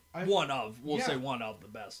 Yeah. Say one of the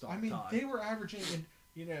best all time. They were averaging, and,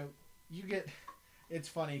 you get... It's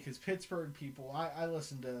funny because Pittsburgh people, I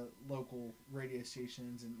listen to local radio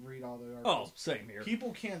stations and read all the articles. Oh, same here.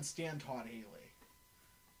 People can't stand Todd Haley.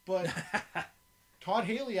 But Todd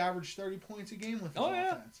Haley averaged 30 points a game with his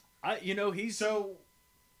offense. He's... So,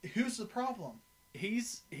 who's the problem?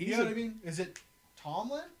 He's you know what I mean? Is it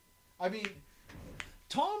Tomlin? I mean...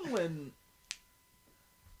 Tomlin,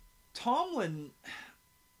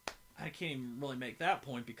 I can't even really make that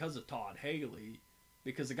point because of Todd Haley.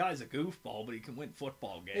 Because the guy's a goofball, but he can win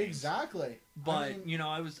football games. Exactly. But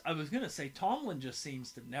I was gonna say Tomlin just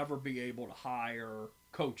seems to never be able to hire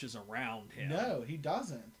coaches around him. No, he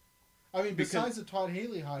doesn't. I mean, besides the Todd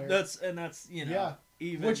Haley hire, that's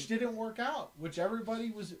even which didn't work out. Which everybody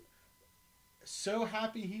was so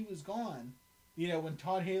happy he was gone. When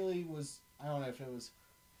Todd Haley was, I don't know if it was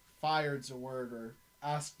fired's a word or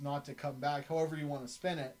asked not to come back. However you want to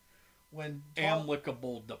spin it. When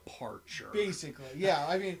amicable departure. Basically, yeah.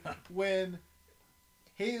 I mean, when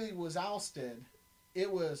Haley was ousted,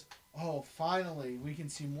 it was, finally, we can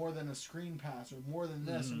see more than a screen pass or more than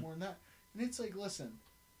this and more than that. And it's like, listen,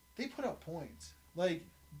 they put up points. Like,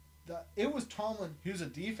 it was Tomlin, who's a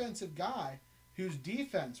defensive guy, whose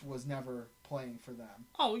defense was never playing for them.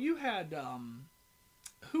 Oh, you had,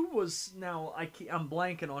 who was, now, I'm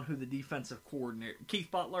blanking on who the defensive coordinator,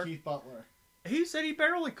 Keith Butler? Keith Butler. He said he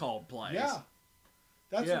barely called plays. Yeah,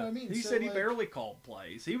 that's what I mean. He said he barely called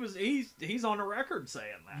plays. He's on a record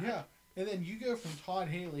saying that. Yeah, and then you go from Todd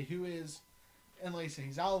Haley, who is, and like I said,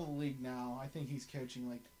 he's out of the league now. I think he's coaching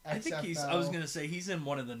like XFL. I think I was gonna say he's in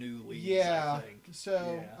one of the new leagues. Yeah. I think.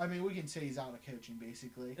 So I mean, we can say he's out of coaching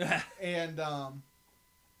basically, and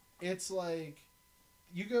it's like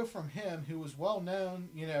you go from him, who was well known,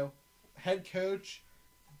 head coach.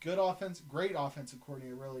 Great offensive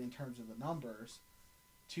coordinator, really, in terms of the numbers,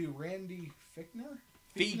 to Randy Fichtner.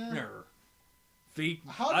 I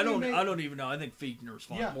don't even know. I think Fichtner's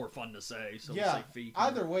more fun to say. So we'll say Fichtner.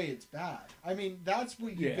 Either way, it's bad. I mean, that's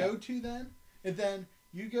what you go to then, and then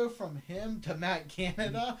you go from him to Matt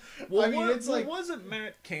Canada. Well, I mean, it's like wasn't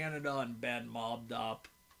Matt Canada and Ben mobbed up?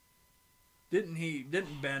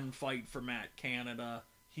 Didn't Ben fight for Matt Canada?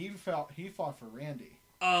 He fought for Randy.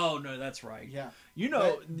 Oh, no, that's right. Yeah.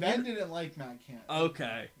 Ben didn't like Matt Canada.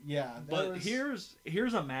 Okay. Yeah. But here's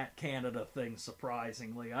a Matt Canada thing,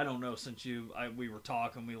 surprisingly. I don't know, since we were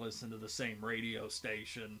talking, we listened to the same radio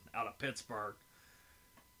station out of Pittsburgh.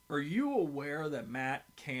 Are you aware that Matt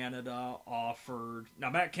Canada offered...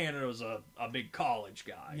 Now, Matt Canada was a big college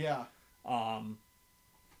guy. Yeah.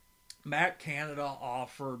 Matt Canada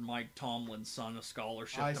offered Mike Tomlin's son a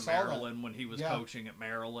scholarship to Maryland when he was coaching at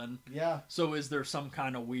Maryland. Yeah. So is there some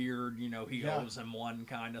kind of weird, he owes him one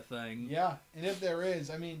kind of thing? Yeah. And if there is,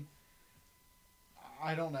 I mean,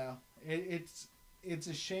 I don't know. It's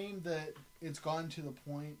a shame that it's gone to the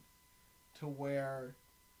point to where...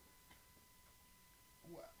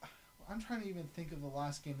 I'm trying to even think of the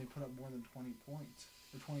last game they put up more than 20 points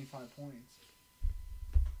or 25 points.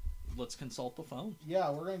 Let's consult the phone. Yeah,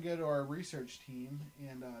 we're going to go to our research team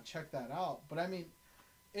and check that out. But, I mean,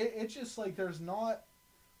 it's just like there's not...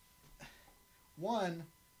 One,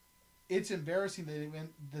 it's embarrassing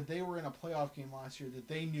that they were in a playoff game last year that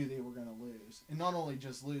they knew they were going to lose. And not only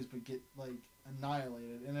just lose, but get,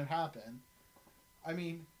 annihilated. And it happened. I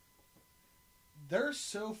mean, they're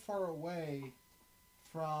so far away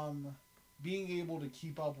from being able to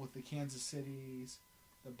keep up with the Kansas Cities...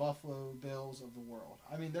 the Buffalo Bills of the world.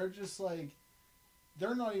 I mean, they're just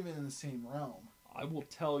they're not even in the same realm. I will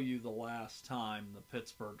tell you the last time the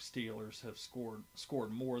Pittsburgh Steelers have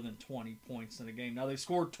scored more than 20 points in a game. Now, they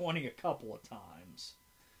scored 20 a couple of times.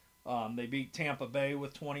 They beat Tampa Bay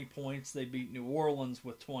with 20 points. They beat New Orleans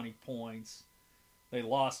with 20 points. They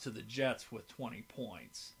lost to the Jets with 20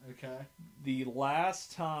 points. Okay. The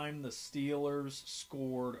last time the Steelers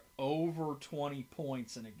scored over 20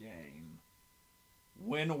 points in a game,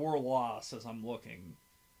 win or loss, as I'm looking,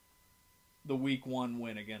 the week 1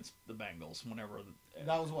 win against the Bengals, whenever...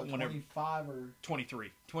 That was, 25 or...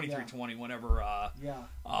 23-20, whenever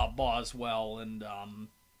Boswell and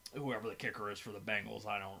whoever the kicker is for the Bengals.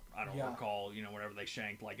 I don't recall. You know, whenever they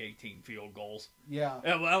shanked like 18 field goals. Yeah.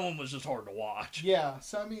 That one was just hard to watch. Yeah.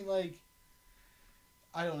 So I mean, like,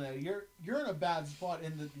 I don't know. You're in a bad spot,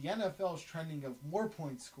 and the NFL is trending of more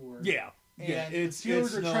points scored. Yeah. And it's the Steelers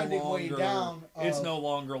it's are no trending longer, way down. It's no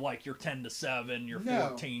longer like you're 10-7, you're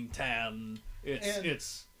 14-10.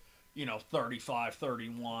 It's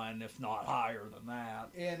 35-31, if not higher than that.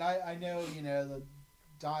 And I know, the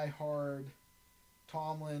diehard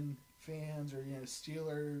Tomlin fans or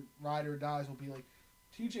Steeler ride or dies will be like,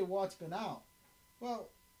 TJ Watt's been out. Well,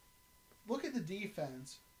 look at the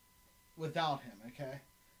defense without him. Okay,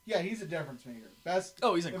 yeah, he's a difference maker. Best.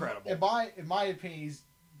 Oh, he's incredible. In my opinion, he's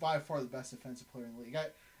by far the best defensive player in the league.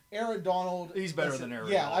 Aaron Donald. He's better than Aaron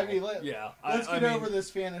Donald. Donald. Let's get over this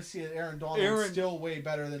fantasy that Aaron Donald's still way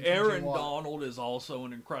better than Aaron Watt. Donald is also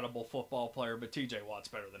an incredible football player, but TJ Watt's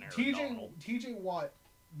better than Aaron Donald. TJ Watt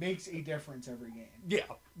makes a difference every game. Yeah.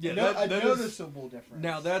 A noticeable difference.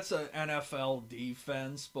 Now that's an NFL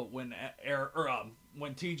defense, but when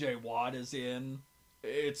TJ Watt is in,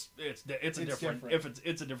 it's a different.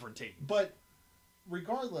 It's a different team. But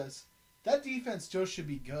regardless, that defense still should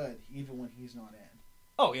be good even when he's not in.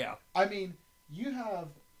 Oh yeah. I mean, you have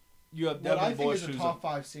Devin what I think Bush, is a top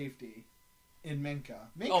 5 safety in Minka.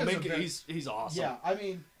 Minka, he's awesome. Yeah, I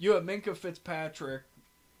mean, you have Minka Fitzpatrick.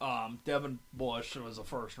 Devin Bush was a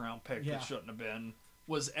first-round pick that shouldn't have been.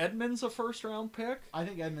 Was Edmonds a first-round pick? I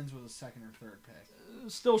think Edmonds was a second or third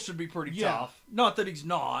pick. Still should be pretty tough. Not that he's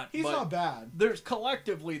not. He's not bad. There's a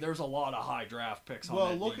lot of high draft picks on that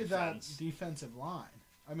defense. Well, look at that defensive line.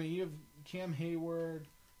 I mean, you have Cam Hayward,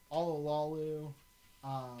 Ololalu.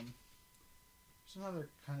 There's another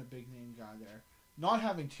kind of big-name guy there. Not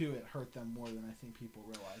having Tuitt hurt them more than I think people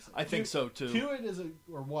realize. I think so, too. Tuitt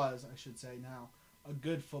was, I should say now, a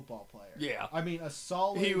good football player. Yeah. I mean, a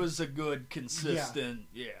solid... He was a good, consistent,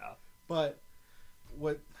 But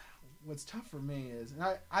what's tough for me is, and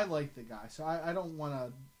I like the guy, so I don't want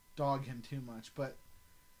to dog him too much, but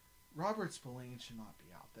Robert Spillane should not be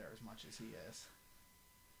out there as much as he is.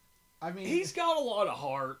 I mean... He's got a lot of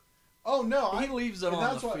heart. Oh, no. He leaves it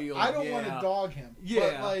on the field. I don't want to dog him.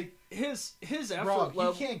 Yeah. But, like... His effort Rob,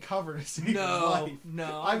 level... he can't cover to save his life.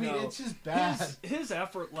 No, I mean, it's just bad. His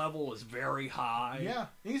effort level is very high. Yeah.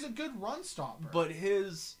 He's a good run stopper. But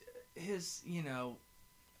his it's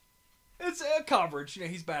a coverage.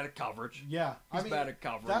 He's bad at coverage. Yeah. He's bad at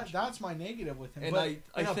coverage. That's my negative with him. And but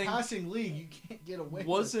I in a think passing league, you can't get away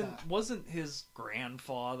with that. Wasn't his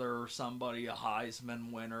grandfather or somebody a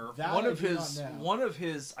Heisman winner? That one of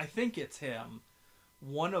his I think it's him.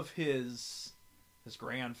 One of his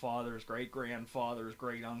grandfather's great-grandfather's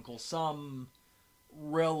great-uncle, some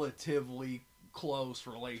relatively close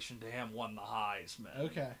relation to him, won the Heisman.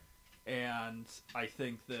 Okay. And I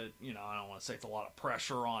think that, I don't want to say it's a lot of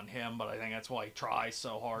pressure on him, but I think that's why he tries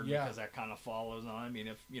so hard, because that kind of follows on. I mean,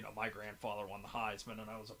 if, my grandfather won the Heisman and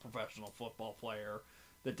I was a professional football player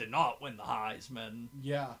that did not win the Heisman,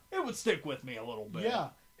 it would stick with me a little bit. Yeah.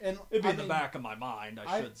 And it'd be in the back of my mind,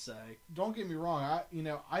 I should say. Don't get me wrong.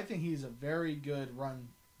 I think he's a very good run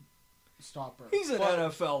stopper. He's an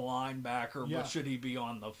NFL linebacker, but should he be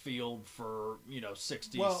on the field for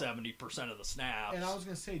 60-70% of the snaps? And I was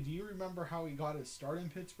going to say, do you remember how he got his start in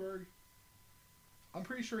Pittsburgh? I'm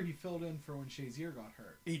pretty sure he filled in for when Shazier got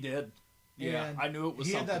hurt. He did. Yeah, and I knew it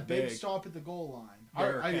was something big. He had that big stop at the goal line. I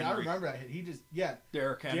remember that hit. He just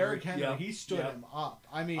Derrick Henry. He stood him up.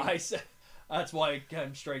 I mean, I said. That's why it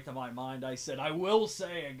came straight to my mind. I said, I will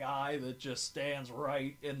say a guy that just stands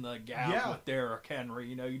right in the gap with Derrick Henry.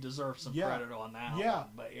 You deserve some credit on that one.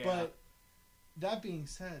 But that being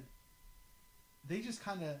said, they just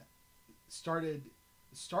kind of started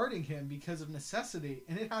starting him because of necessity,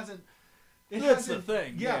 and it hasn't. That's the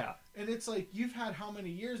thing. Yeah. And it's like, you've had how many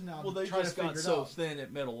years now? Well, they just got so thin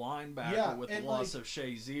at middle linebacker with the loss of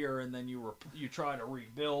Shazier, and then you try to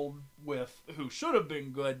rebuild with who should have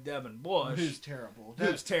been good, Devin Bush, who's terrible.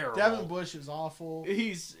 Devin Bush is awful.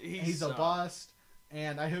 He's a bust,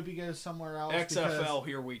 and I hope he goes somewhere else. XFL,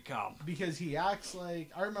 here we come. Because he acts like,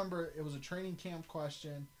 I remember it was a training camp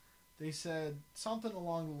question. They said something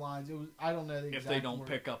along the lines. It was, I don't know the exact if they don't word.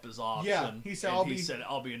 pick up his option. Yeah, he said I'll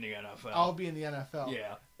be in the NFL. I'll be in the NFL.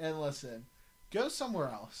 Yeah. And listen, go somewhere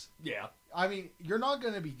else. Yeah. I mean, you're not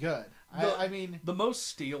going to be good. I mean, the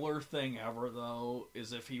most Steeler thing ever though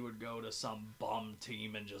is if he would go to some bum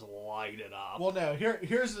team and just light it up. Well, no.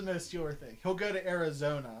 Here's the most Steeler thing. He'll go to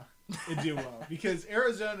Arizona and do well because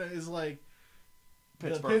Arizona is like the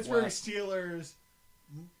Pittsburgh Steelers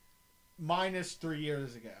minus 3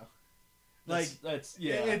 years ago. Like that's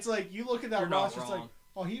It's like you look at that roster. It's like,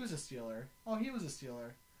 oh, he was a Steeler. Oh, he was a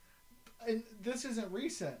Steeler. and this isn't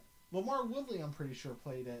recent. Lamar Woodley, I'm pretty sure,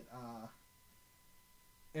 played at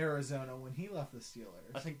Arizona when he left the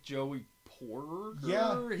Steelers. I think Joey Porter.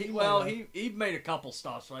 Yeah. He made a couple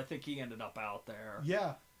stops, but I think he ended up out there.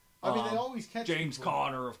 Yeah. I mean, they always catch James people.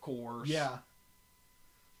 Conner, of course. Yeah.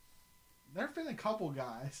 There have been a couple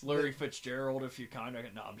guys. Larry Fitzgerald, if you kind of...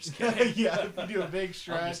 No, I'm just kidding. Yeah, if you do a big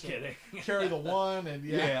stretch. I'm just kidding. Carry the one, and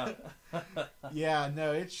yeah. Yeah. Yeah,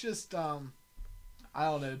 no, it's just, I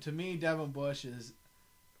don't know. To me, Devin Bush is...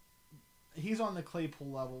 He's on the Claypool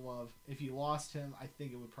level of, if you lost him, I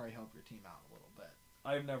think it would probably help your team out a little bit.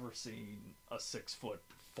 I've never seen a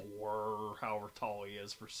 6'4", however tall he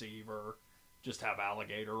is, receiver just have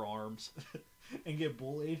alligator arms. And get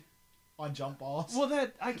bullied on jump balls. Well,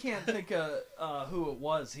 I can't think of who it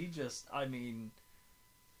was. He just, I mean,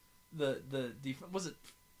 the was it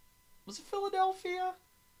Philadelphia?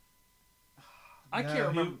 I can't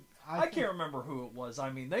remember. I can't remember who it was.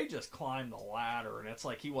 I mean, they just climbed the ladder, and it's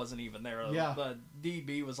like he wasn't even there. Yeah. The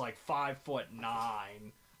DB was like 5'9"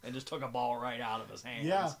 and just took a ball right out of his hands.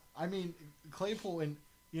 Yeah, I mean, Claypool, and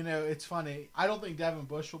it's funny. I don't think Devin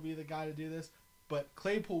Bush will be the guy to do this, but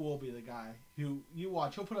Claypool will be the guy who you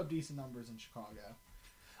watch. He'll put up decent numbers in Chicago.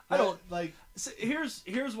 I don't like. So here's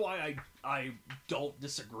why I don't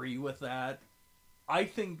disagree with that. I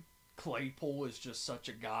think Claypool is just such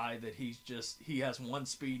a guy that he has one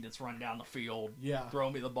speed and it's run down the field. Yeah. Throw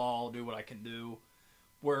me the ball, do what I can do.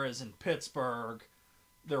 Whereas in Pittsburgh,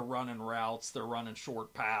 they're running routes, they're running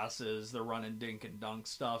short passes, they're running dink and dunk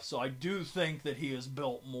stuff. So I do think that he is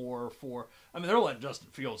built more for... I mean, they're letting Justin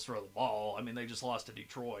Fields throw the ball. I mean, they just lost to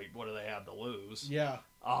Detroit. What do they have to lose? Yeah.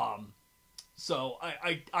 So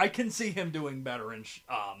I can see him doing better in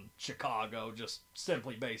Chicago just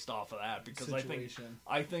simply based off of that because Situation.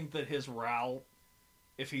 I think that his route,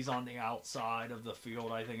 if he's on the outside of the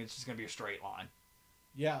field, I think it's just going to be a straight line.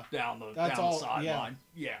 Yeah. Down the Yeah. sideline.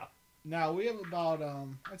 Yeah. Now we have about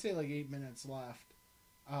I'd say like 8 minutes left.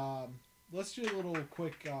 Let's do a little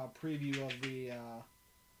quick preview of the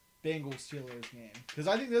Bengals-Steelers game because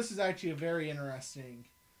I think this is actually a very interesting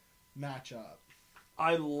matchup.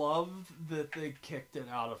 I love that they kicked it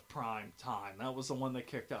out of prime time. That was the one they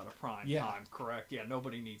kicked out of prime time, correct? Yeah,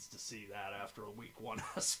 nobody needs to see that after week one,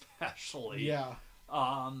 especially. Yeah.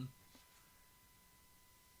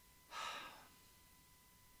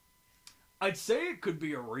 I'd say it could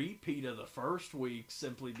be a repeat of the first week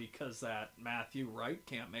simply because that Matthew Wright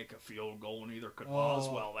can't make a field goal, and neither could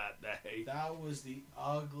Boswell that day. That was the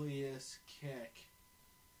ugliest kick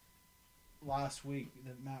last week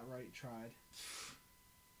that Matt Wright tried.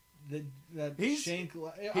 He's in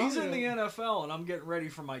the NFL, and I'm getting ready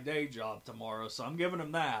for my day job tomorrow, so I'm giving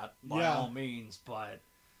him that by all means. But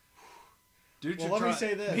dude, let me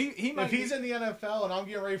say this: if he's in the NFL and I'm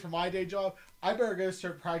getting ready for my day job, I better go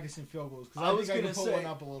start practicing field goals because I think I can put one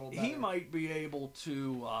up a little better. He might be able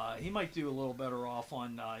to. He might do a little better off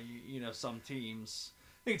on some teams.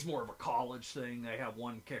 I think it's more of a college thing. They have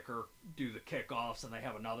one kicker do the kickoffs, and they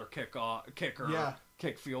have another kicker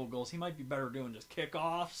kick field goals. He might be better doing just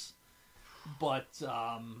kickoffs, but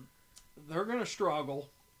they're going to struggle.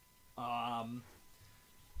 While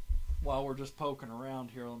we're just poking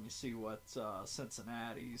around here, let me see what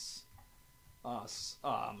Cincinnati's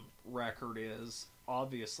record is.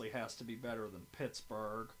 Obviously has to be better than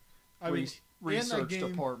Pittsburgh. Research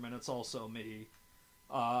department, it's also me.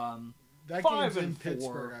 That game's in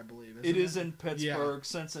Pittsburgh, I believe. It is in Pittsburgh. Yeah.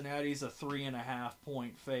 Cincinnati's a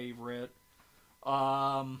 3.5-point favorite.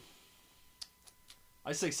 I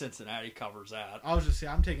say Cincinnati covers that. I was just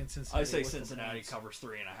saying, I'm taking Cincinnati. I say Cincinnati covers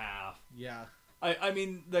 3.5. Yeah. I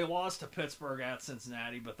mean, they lost to Pittsburgh at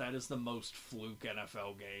Cincinnati, but that is the most fluke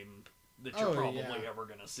NFL game that you're probably ever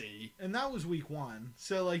going to see. And that was week 1.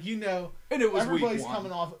 So, and it was everybody's week 1.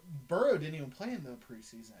 Coming off. Burrow didn't even play in the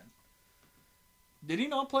preseason. Did he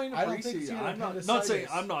not play in the preseason? I'm not saying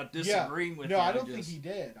I'm not disagreeing with you. No, I don't think he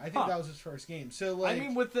did. I think that was his first game. So, I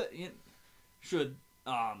mean, should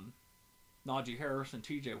Najee Harris and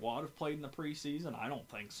T.J. Watt have played in the preseason? I don't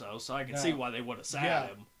think so. So I can see why they would have sat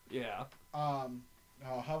him. Yeah. How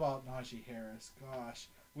about Najee Harris? Gosh,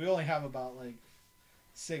 we only have about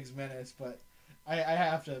 6 minutes, but I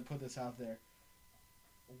have to put this out there.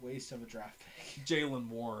 Waste of a draft pick. Jaylen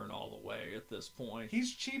Warren all the way at this point.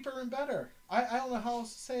 He's cheaper and better. I don't know how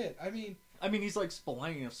else to say it. I mean, he's like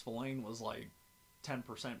Spillane if Spillane was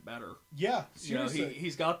 10% better. Yeah, seriously.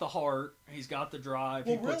 He's got the heart. He's got the drive.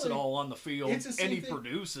 He puts it all on the field, and he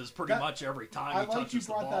produces pretty much every time he touches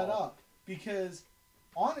the ball. I like you brought that up because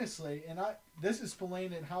honestly, this is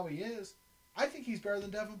Spillane and how he is. I think he's better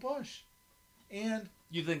than Devin Bush. And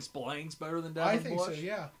You think Spillane's better than I Devin think Bush? so,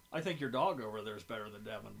 yeah. I think your dog over there is better than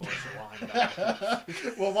Devin Bush at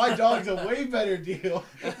linebacker. Well, my dog's a way better deal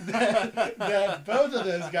than both of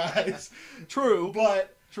those guys. True.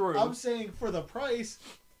 But True. I'm saying for the price,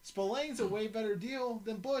 Spillane's a way better deal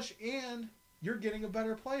than Bush, and you're getting a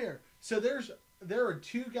better player. So there are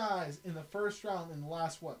two guys in the first round in the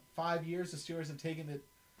last, 5 years the Steelers have taken that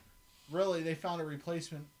really they found a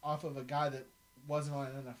replacement off of a guy that wasn't on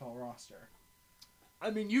an NFL roster. I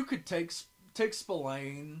mean, you could take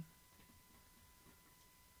Spillane.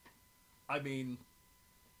 I mean,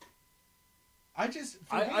 Bush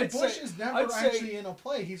is never actually in a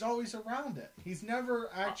play. He's always around it. He's never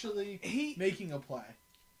actually making a play.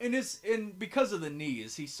 And because of the knee,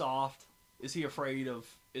 is he soft? Is he afraid of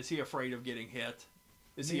getting hit?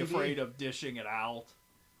 Is he afraid of dishing it out?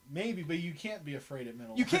 Maybe, but you can't be afraid at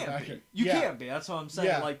middle. You can't be. You can't be. That's what I'm saying.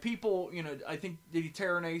 Yeah. Like people, I think did he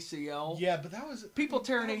tear an ACL? Yeah, but that was people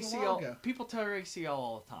tear an ACL. People tear ACL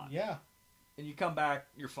all the time. Yeah. And you come back,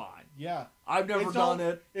 you're fine. Yeah. I've never done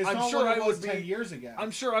it. I'm sure I was 10 years ago.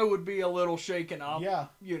 I'm sure I would be a little shaken up. Yeah.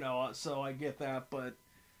 So I get that, but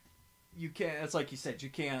you can't. It's like you said, you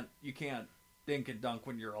can't dink and dunk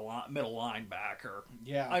when you're a middle linebacker.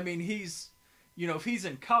 Yeah. I mean, he's, if he's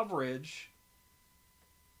in coverage.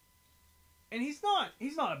 And he's not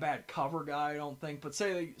a bad cover guy, I don't think. But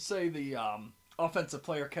say the offensive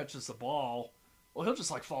player catches the ball, well, he'll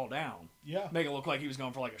just fall down. Yeah, make it look like he was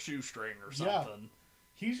going for a shoestring or something. Yeah.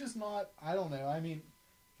 He's just not. I don't know. I mean,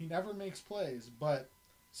 he never makes plays. But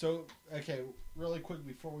okay, really quick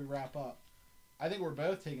before we wrap up, I think we're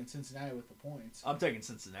both taking Cincinnati with the points. I'm taking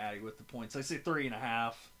Cincinnati with the points. I say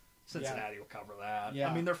 3.5. Cincinnati will cover that.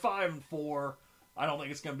 Yeah. I mean, they're 5-4. I don't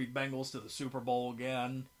think it's going to be Bengals to the Super Bowl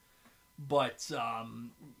again. But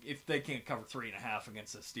if they can't cover 3.5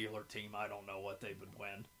 against a Steeler team, I don't know what they would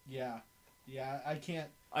win. Yeah, I can't.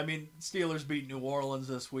 I mean, Steelers beat New Orleans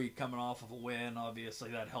this week, coming off of a win.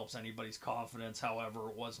 Obviously, that helps anybody's confidence. However,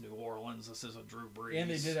 it was New Orleans. This isn't Drew Brees.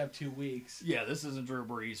 And they did have 2 weeks. Yeah, this isn't Drew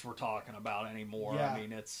Brees we're talking about anymore. Yeah. I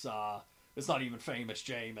mean, it's not even famous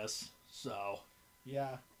Jameis. So.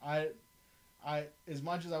 Yeah, I as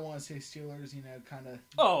much as I want to say Steelers, kind of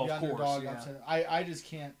the underdog. Yeah. I just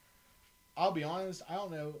can't. I'll be honest. I don't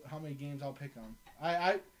know how many games I'll pick them.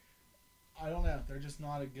 I don't know. They're just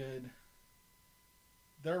not a good.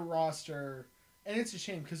 Their roster, and it's a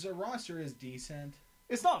shame because their roster is decent.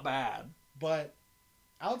 It's not bad, but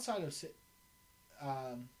outside of,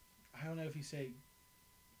 I don't know if you say,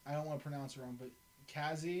 I don't want to pronounce it wrong, but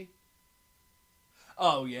Kazi.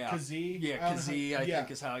 Oh yeah, Kazee. Yeah, Kazee. I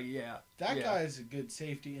think is how. Yeah, that guy is a good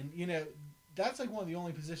safety, and that's one of the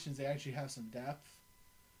only positions they actually have some depth.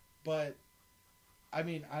 But, I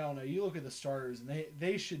mean, I don't know. You look at the starters, and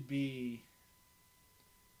they should be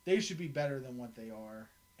better than what they are.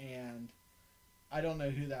 And I don't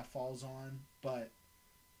know who that falls on, but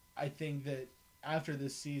I think that after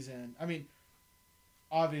this season, I mean,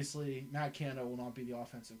 obviously Matt Canada will not be the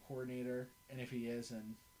offensive coordinator, and if he is,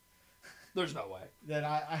 and there's no way. Then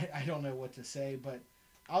I don't know what to say. But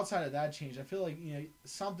outside of that change, I feel like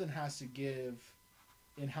something has to give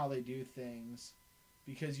in how they do things.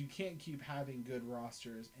 Because you can't keep having good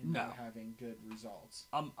rosters and not having good results.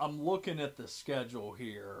 I'm looking at the schedule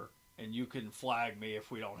here, and you can flag me if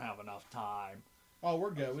we don't have enough time. Oh, we're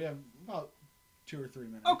good. We have about 2 or 3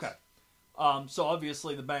 minutes. Okay. So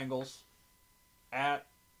obviously the Bengals at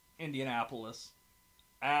Indianapolis,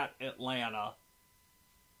 at Atlanta.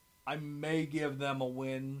 I may give them a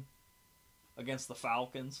win against the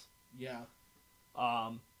Falcons. Yeah.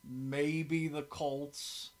 Maybe the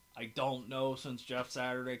Colts. I don't know since Jeff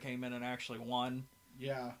Saturday came in and actually won.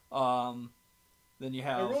 Yeah. Then you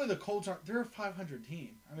have... But really, the Colts aren't... They're a 500 team.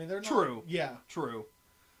 I mean, they're not... True. Yeah. True.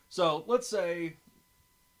 So, let's say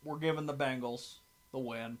we're giving the Bengals the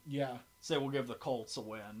win. Yeah. Say we'll give the Colts a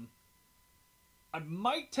win. I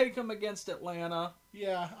might take them against Atlanta.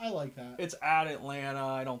 Yeah, I like that. It's at Atlanta.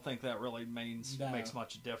 I don't think that really makes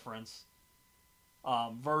much difference.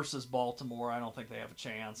 Versus Baltimore, I don't think they have a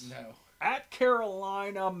chance. No. At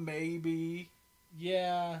Carolina, maybe.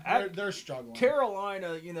 Yeah, they're struggling.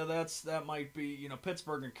 Carolina, that might be,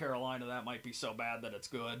 Pittsburgh and Carolina, that might be so bad that it's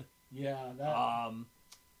good. Yeah.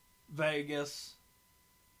 Vegas.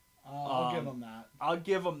 I'll give them that. I'll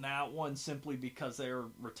give them that one simply because they're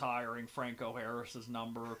retiring Franco Harris's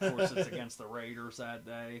number. Of course, it's against the Raiders that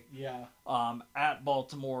day. Yeah. At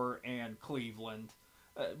Baltimore and Cleveland.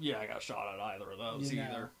 I got a shot at either of those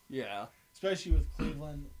either. Yeah. Especially with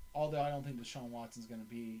Cleveland. Although I don't think Deshaun Watson's going to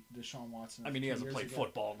be Deshaun Watson. I mean, he hasn't played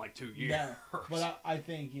football in 2 years. Yeah, but I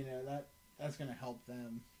think that's going to help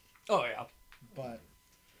them. Oh yeah. But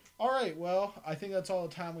All right, well, I think that's all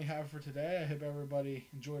the time we have for today. I hope everybody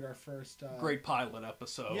enjoyed our first... Great pilot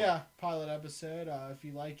episode. Yeah, pilot episode. If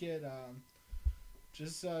you like it,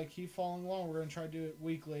 just keep following along. We're going to try to do it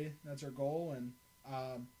weekly. That's our goal. And,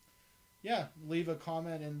 yeah, leave a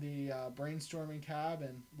comment in the brainstorming tab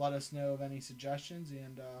and let us know of any suggestions,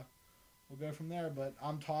 and we'll go from there. But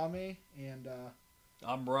I'm Tommy, and...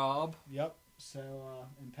 I'm Rob. Yep. So,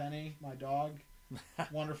 and Penny, my dog...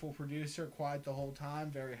 Wonderful producer, quiet the whole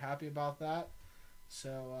time. Very happy about that.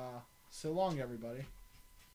 So long, everybody.